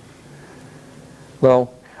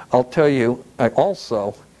 Though, I'll tell you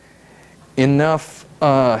also, enough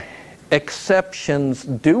exceptions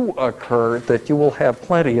do occur that you will have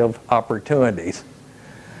plenty of opportunities.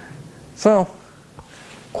 So,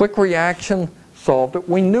 quick reaction solved it.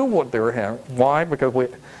 We knew what they were having. Why? Because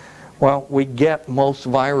we get most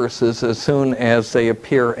viruses as soon as they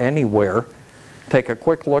appear anywhere, take a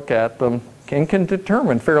quick look at them, and can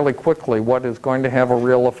determine fairly quickly what is going to have a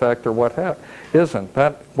real effect or what isn't.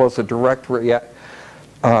 That was a direct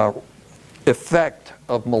effect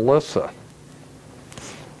of Melissa.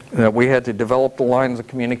 That we had to develop the lines of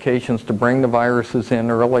communications to bring the viruses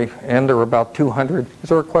in early, and there were about 200. Is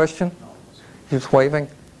there a question? He's waving?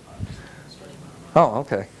 Oh,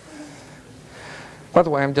 okay. By the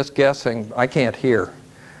way, I'm just guessing. I can't hear,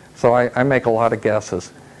 so I make a lot of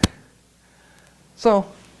guesses. So,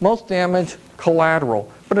 most damage,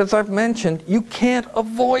 collateral. But as I've mentioned, you can't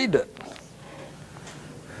avoid it.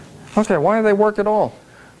 Okay, why do they work at all?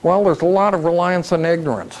 Well, there's a lot of reliance on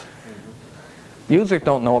ignorance. Users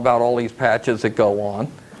don't know about all these patches that go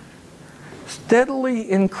on. Steadily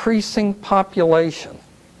increasing population.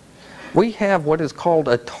 We have what is called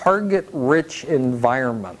a target-rich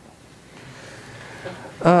environment.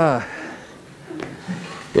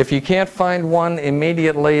 If you can't find one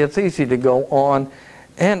immediately, it's easy to go on.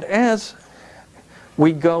 And as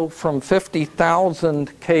we go from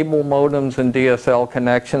 50,000 cable modems and DSL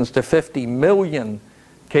connections to 50 million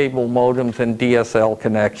cable modems and DSL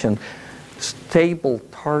connections, stable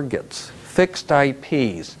targets, fixed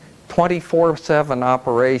IPs, 24/7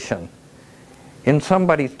 operation in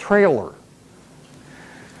somebody's trailer,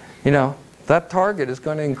 that target is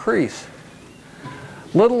going to increase.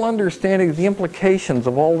 Little understanding of the implications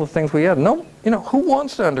of all the things we have. No, who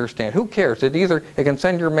wants to understand? Who cares? It can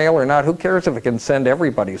send your mail or not. Who cares if it can send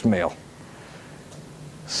everybody's mail?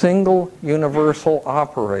 Single universal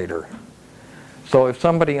operator. So if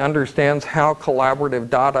somebody understands how collaborative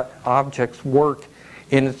data objects work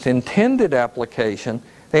in its intended application,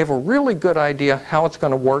 they have a really good idea how it's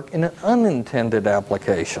going to work in an unintended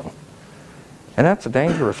application. And that's a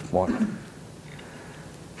dangerous one.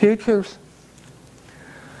 Futures?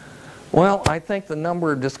 Well, I think the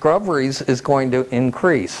number of discoveries is going to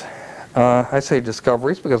increase. I say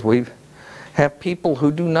discoveries because we have people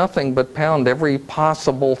who do nothing but pound every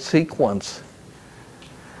possible sequence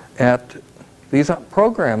at these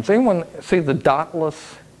programs. Anyone see the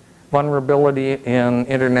dotless vulnerability in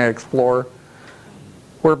Internet Explorer?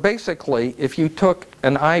 Where basically, if you took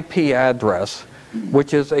an IP address,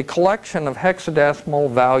 which is a collection of hexadecimal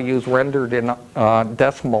values rendered in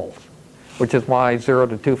decimals, which is why 0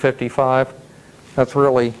 to 255, that's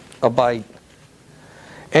really a byte.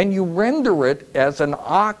 And you render it as an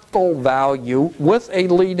octal value with a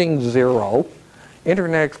leading 0,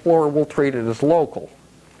 Internet Explorer will treat it as local.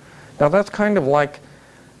 Now that's kind of like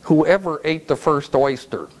whoever ate the first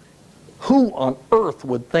oyster. Who on earth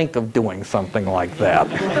would think of doing something like that?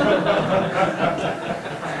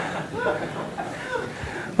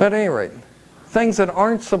 But at any rate, things that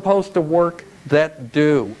aren't supposed to work that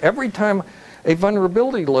do. Every time a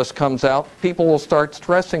vulnerability list comes out, people will start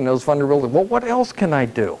stressing those vulnerabilities. Well, what else can I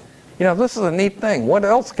do? This is a neat thing. What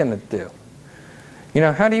else can it do?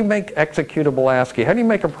 How do you make executable ASCII? How do you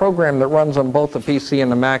make a program that runs on both a PC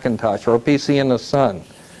and a Macintosh or a PC and a Sun?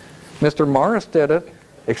 Mr. Morris did it,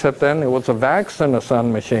 except then it was a VAX and a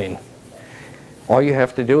Sun machine. All you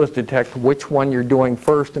have to do is detect which one you're doing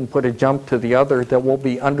first and put a jump to the other that will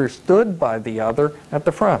be understood by the other at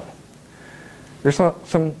the front. There's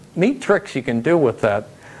some neat tricks you can do with that.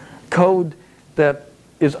 Code that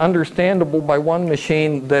is understandable by one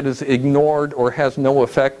machine that is ignored or has no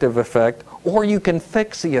effective effect, or you can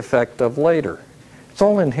fix the effect of later. It's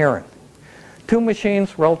all inherent. 2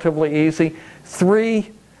 machines, relatively easy.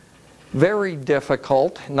 3, very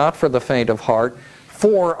difficult, not for the faint of heart.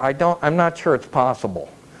 4, I'm not sure it's possible,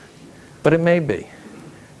 but it may be.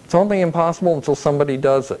 It's only impossible until somebody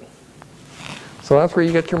does it. So that's where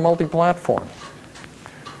you get your multi-platform.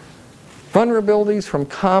 Vulnerabilities from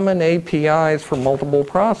common APIs for multiple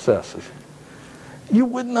processes. You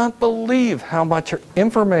would not believe how much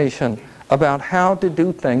information about how to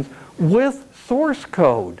do things with source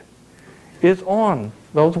code is on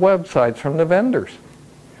those websites from the vendors.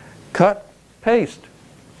 Cut, paste.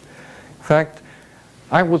 In fact,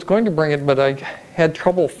 I was going to bring it, but I had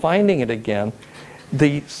trouble finding it again.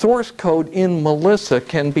 The source code in Melissa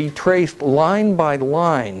can be traced line by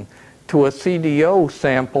line to a CDO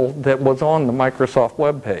sample that was on the Microsoft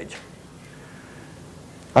web page.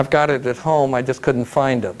 I've got it at home, I just couldn't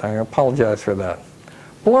find it. I apologize for that.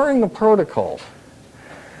 Blurring the protocols.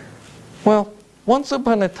 Well, once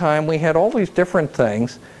upon a time we had all these different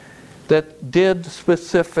things that did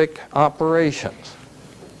specific operations.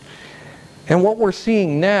 And what we're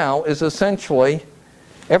seeing now is essentially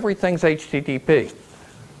everything's HTTP.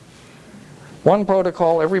 One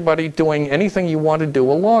protocol, everybody doing anything you want to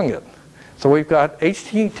do along it. So we've got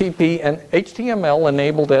HTTP and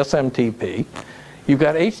HTML-enabled SMTP. You've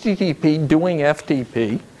got HTTP doing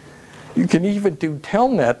FTP. You can even do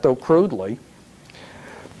Telnet, though crudely.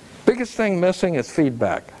 Biggest thing missing is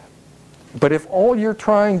feedback. But if all you're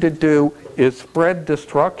trying to do is spread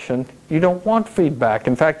destruction, you don't want feedback.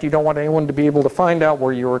 In fact, you don't want anyone to be able to find out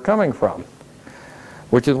where you were coming from,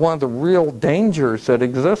 which is one of the real dangers that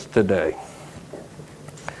exist today.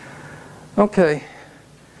 Okay.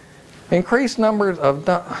 Increased numbers of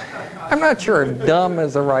I'm not sure if dumb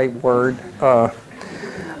is the right word.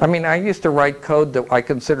 I mean, I used to write code that I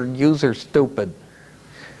considered user stupid.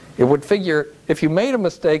 It would figure, if you made a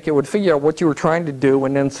mistake, it would figure out what you were trying to do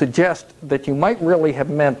and then suggest that you might really have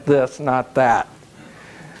meant this, not that.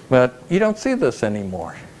 But you don't see this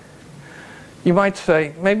anymore. You might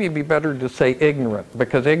say, maybe it'd be better to say ignorant,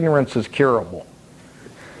 because ignorance is curable.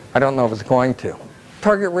 I don't know if it's going to.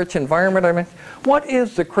 Target-rich environment, I mean, what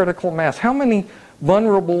is the critical mass? How many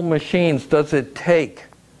vulnerable machines does it take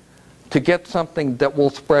to get something that will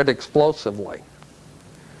spread explosively?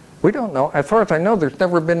 We don't know. As far as I know, there's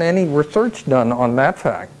never been any research done on that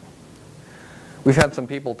fact. We've had some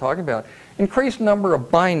people talking about it. Increased number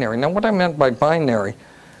of binary. Now, what I meant by binary,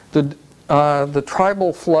 the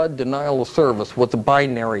tribal flood denial of service was a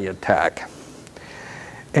binary attack.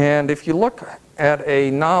 And if you look at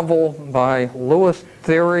a novel by Louis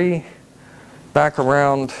Theory back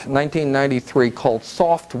around 1993 called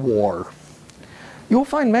Soft War, you'll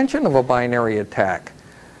find mention of a binary attack.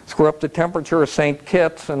 Screw up the temperature of St.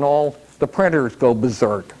 Kitts and all the printers go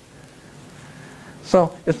berserk.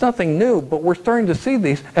 So it's nothing new, but we're starting to see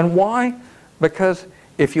these. And why? Because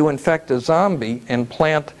if you infect a zombie and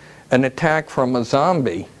plant an attack from a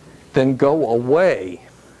zombie, then go away.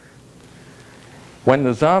 When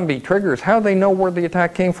the zombie triggers, how do they know where the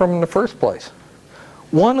attack came from in the first place?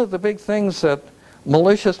 One of the big things that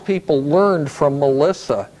malicious people learned from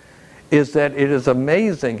Melissa is that it is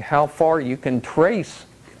amazing how far you can trace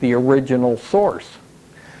the original source.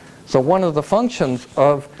 So one of the functions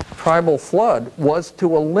of Tribal Flood was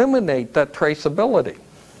to eliminate that traceability.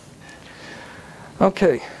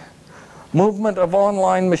 Okay, movement of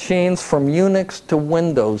online machines from Unix to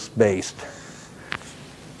Windows-based.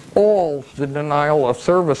 All the denial of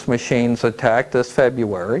service machines attacked this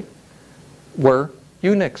February were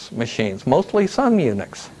Unix machines, mostly Sun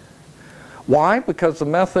Unix. Why? Because the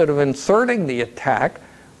method of inserting the attack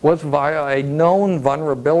was via a known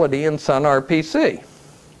vulnerability in Sun RPC.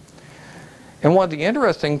 And one of the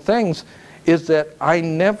interesting things is that I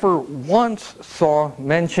never once saw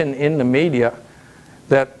mention in the media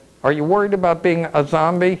that, are you worried about being a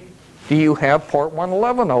zombie? Do you have port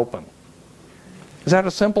 111 open? Is that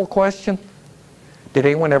a simple question? Did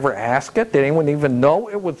anyone ever ask it? Did anyone even know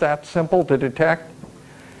it was that simple to detect?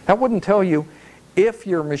 That wouldn't tell you if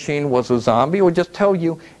your machine was a zombie. It would just tell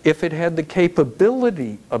you if it had the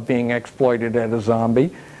capability of being exploited as a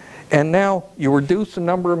zombie. And now you reduce the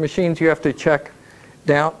number of machines you have to check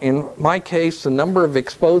down. In my case, the number of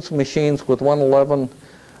exposed machines with 111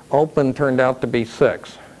 open turned out to be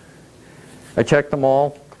 6. I checked them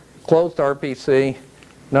all, closed RPC,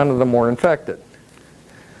 none of them were infected.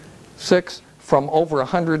 6 from over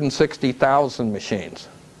 160,000 machines.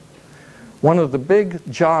 One of the big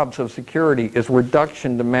jobs of security is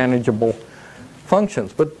reduction to manageable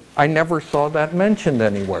functions, but I never saw that mentioned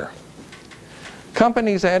anywhere.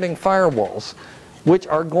 Companies adding firewalls, which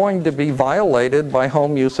are going to be violated by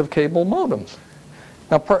home use of cable modems.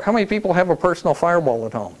 Now, how many people have a personal firewall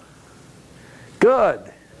at home? Good.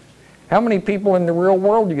 How many people in the real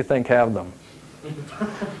world do you think have them?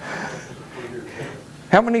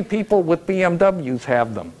 How many people with BMWs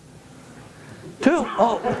have them? 2.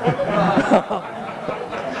 Oh.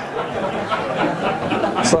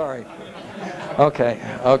 Sorry. Okay,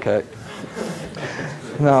 okay.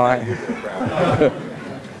 No,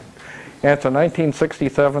 yeah, it's a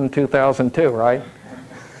 1967-2002, right?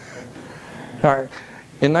 All right.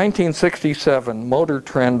 In 1967, Motor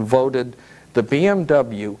Trend voted the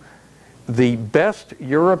BMW the best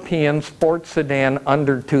European sports sedan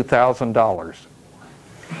under $2,000.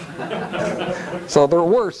 So there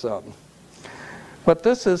were some. But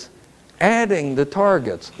this is adding the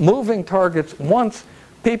targets, moving targets. Once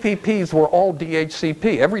PPPs were all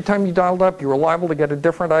DHCP. Every time you dialed up, you were liable to get a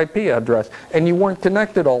different IP address, and you weren't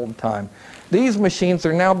connected all the time. These machines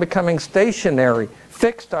are now becoming stationary,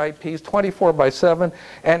 fixed IPs 24/7,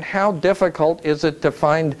 and how difficult is it to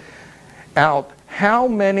find out how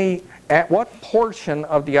many, at what portion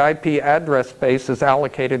of the IP address space is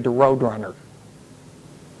allocated to Roadrunner?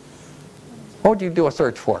 What would you do a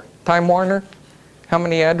search for? Time Warner? How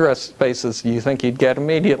many address spaces do you think you'd get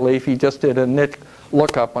immediately if you just did a NIC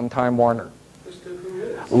lookup on Time Warner?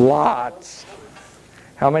 Lots.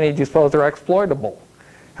 How many do you suppose are exploitable?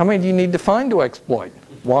 How many do you need to find to exploit?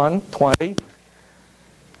 1, 20?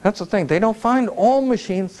 That's the thing. They don't find all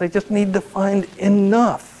machines. They just need to find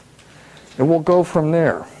enough. And we'll go from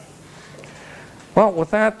there. Well,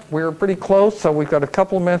 with that, we're pretty close, so we've got a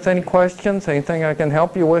couple of minutes. Any questions? Anything I can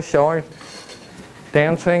help you with? Showing?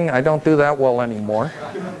 Dancing? I don't do that well anymore.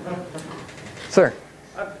 Sir?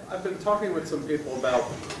 I've been talking with some people about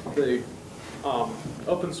the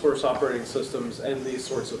open source operating systems and these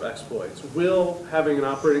sorts of exploits. Will having an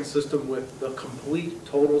operating system with the complete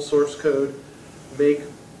total source code make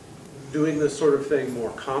doing this sort of thing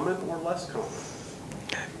more common or less common?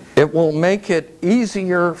 It will make it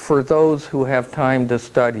easier for those who have time to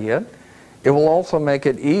study it. It will also make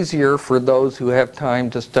it easier for those who have time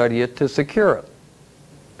to study it to secure it.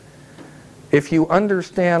 If you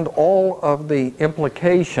understand all of the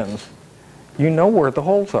implications, you know where the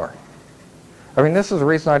holes are. I mean, this is the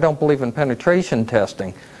reason I don't believe in penetration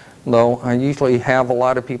testing, though I usually have a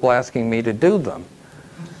lot of people asking me to do them.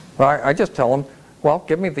 I just tell them, well,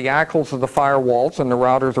 give me the ACLs of the firewalls and the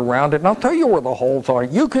routers around it, and I'll tell you where the holes are.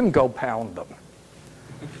 You can go pound them.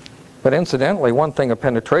 But incidentally, one thing a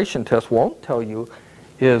penetration test won't tell you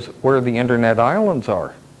is where the internet islands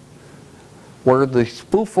are, where the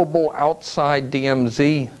spoofable outside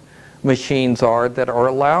DMZ machines are that are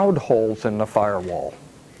allowed holes in the firewall.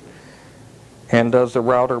 And does the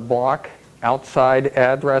router block outside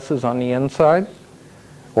addresses on the inside,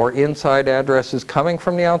 or inside addresses coming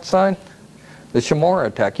from the outside? The Shimura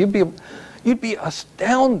attack. You'd be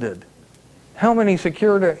astounded how many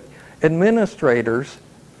security administrators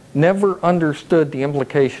never understood the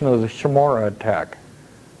implication of the Shimura attack.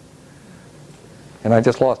 And I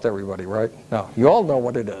just lost everybody, right? No, you all know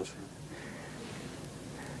what it is.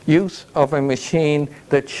 Use of a machine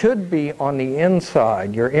that should be on the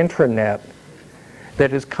inside, your intranet,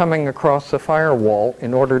 that is coming across the firewall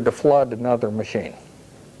in order to flood another machine.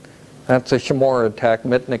 That's a Shimura attack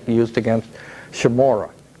Mitnick used against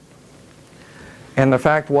Shimura. And the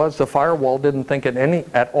fact was the firewall didn't think it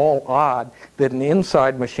at all odd that an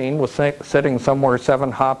inside machine was sitting somewhere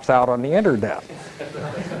 7 hops out on the internet.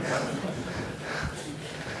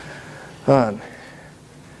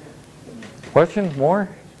 Questions? More?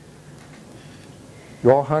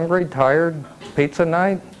 You all hungry? Tired? Pizza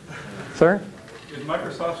night? Sir? Is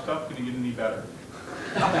Microsoft stuff going to get any better?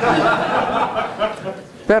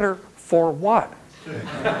 Better for what?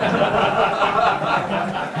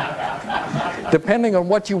 Depending on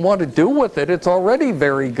what you want to do with it, it's already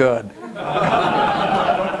very good.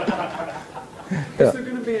 Is there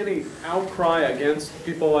going to be any outcry against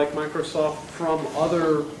people like Microsoft from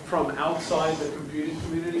outside the computing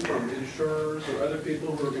community, from insurers or other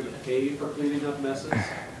people who are going to pay for cleaning up messes?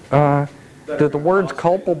 Do the words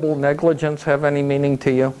culpable negligence have any meaning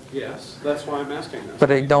to you? Yes, that's why I'm asking this. But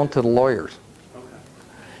they don't to the lawyers. Okay.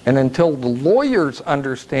 And until the lawyers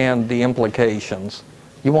understand the implications,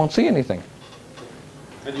 you won't see anything.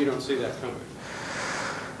 And you don't see that coming?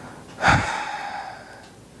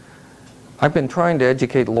 I've been trying to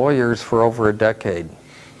educate lawyers for over a decade.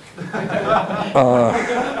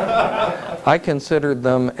 I considered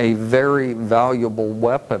them a very valuable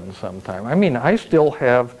weapon sometimes. I mean, I still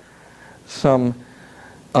have some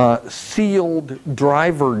sealed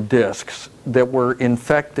driver discs that were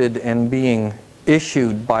infected and being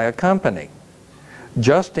issued by a company,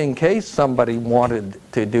 just in case somebody wanted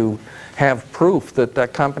to have proof that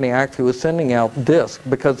that company actually was sending out discs,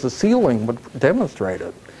 because the sealing would demonstrate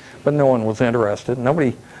it. But no one was interested.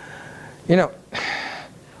 Nobody, you know,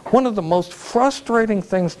 one of the most frustrating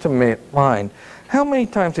things to find, how many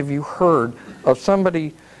times have you heard of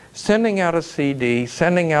somebody sending out a CD,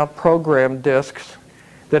 sending out program discs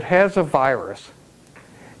that has a virus,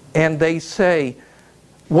 and they say,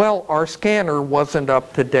 well, our scanner wasn't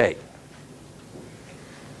up to date?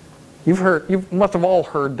 You must have all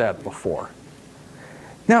heard that before.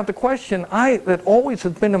 Now, the question that always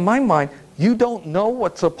has been in my mind, you don't know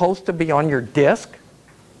what's supposed to be on your disk?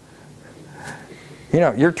 You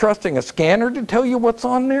know, you're trusting a scanner to tell you what's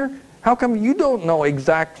on there? How come you don't know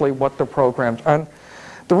exactly what the programs are?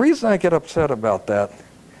 The reason I get upset about that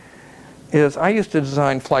is I used to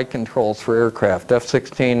design flight controls for aircraft,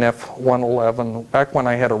 F-16, F-111, back when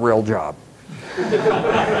I had a real job.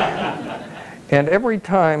 And every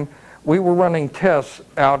time we were running tests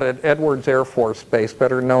out at Edwards Air Force Base,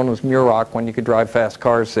 better known as Muroc, when you could drive fast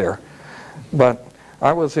cars there. But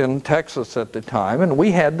I was in Texas at the time, and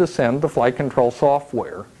we had to send the flight control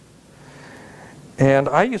software. And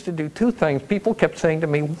I used to do two things. People kept saying to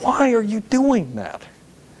me, why are you doing that?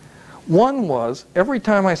 One was, every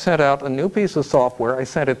time I sent out a new piece of software, I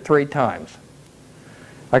sent it 3 times.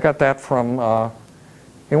 I got that from,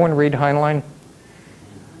 anyone read Heinlein?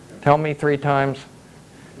 Tell me 3 times.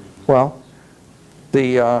 Well,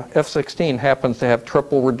 the F-16 happens to have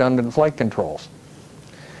triple redundant flight controls.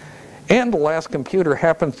 And the last computer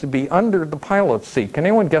happens to be under the pilot's seat. Can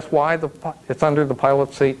anyone guess why it's under the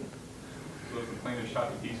pilot's seat? So if the plane is shot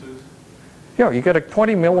to pieces? You know, you got a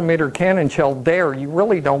 20-millimeter cannon shell there. You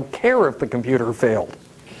really don't care if the computer failed.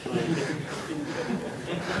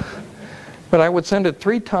 But I would send it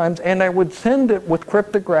 3 times, and I would send it with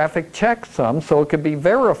cryptographic checksum so it could be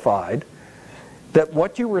verified that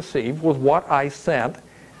what you received was what I sent.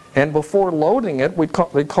 And before loading it,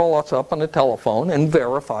 they'd call us up on the telephone and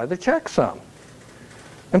verify the checksum.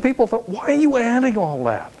 And people thought, why are you adding all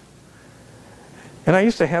that? And I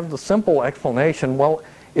used to have the simple explanation, well,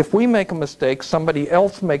 if we make a mistake, somebody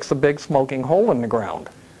else makes a big smoking hole in the ground.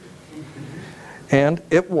 And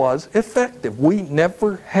it was effective. We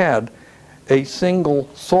never had a single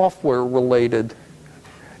software-related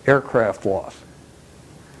aircraft loss.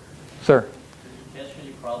 Sir? Did you catch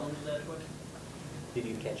any problems that way? Did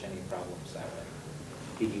you catch any problems that way?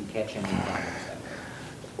 Did you catch any problems that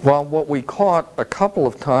way? Well, what we caught a couple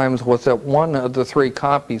of times was that one of the 3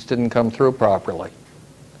 copies didn't come through properly.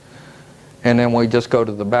 And then we just go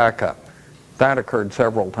to the backup. That occurred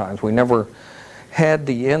several times. We never had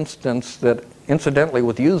the instance that incidentally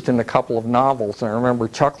was used in a couple of novels, and I remember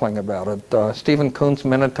chuckling about it. Stephen Kuhn's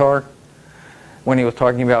Minotaur, when he was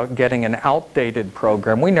talking about getting an outdated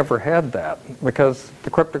program, we never had that because the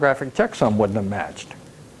cryptographic checksum wouldn't have matched.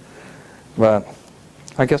 But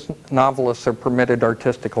I guess novelists are permitted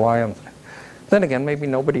artistic license. Then again, maybe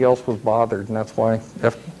nobody else was bothered, and that's why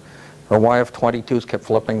F-22s kept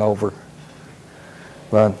flipping over.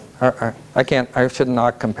 But I shouldn't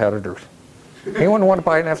knock competitors. Anyone want to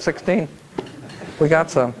buy an F-16? We got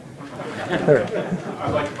some. There.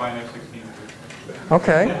 I'd like to buy an F-16.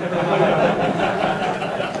 Okay.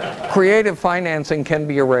 Creative financing can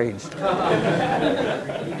be arranged.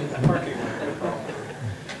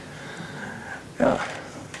 Yeah.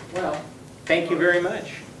 Well, thank you very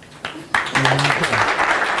much.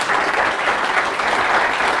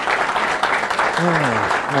 Oh,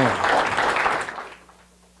 man.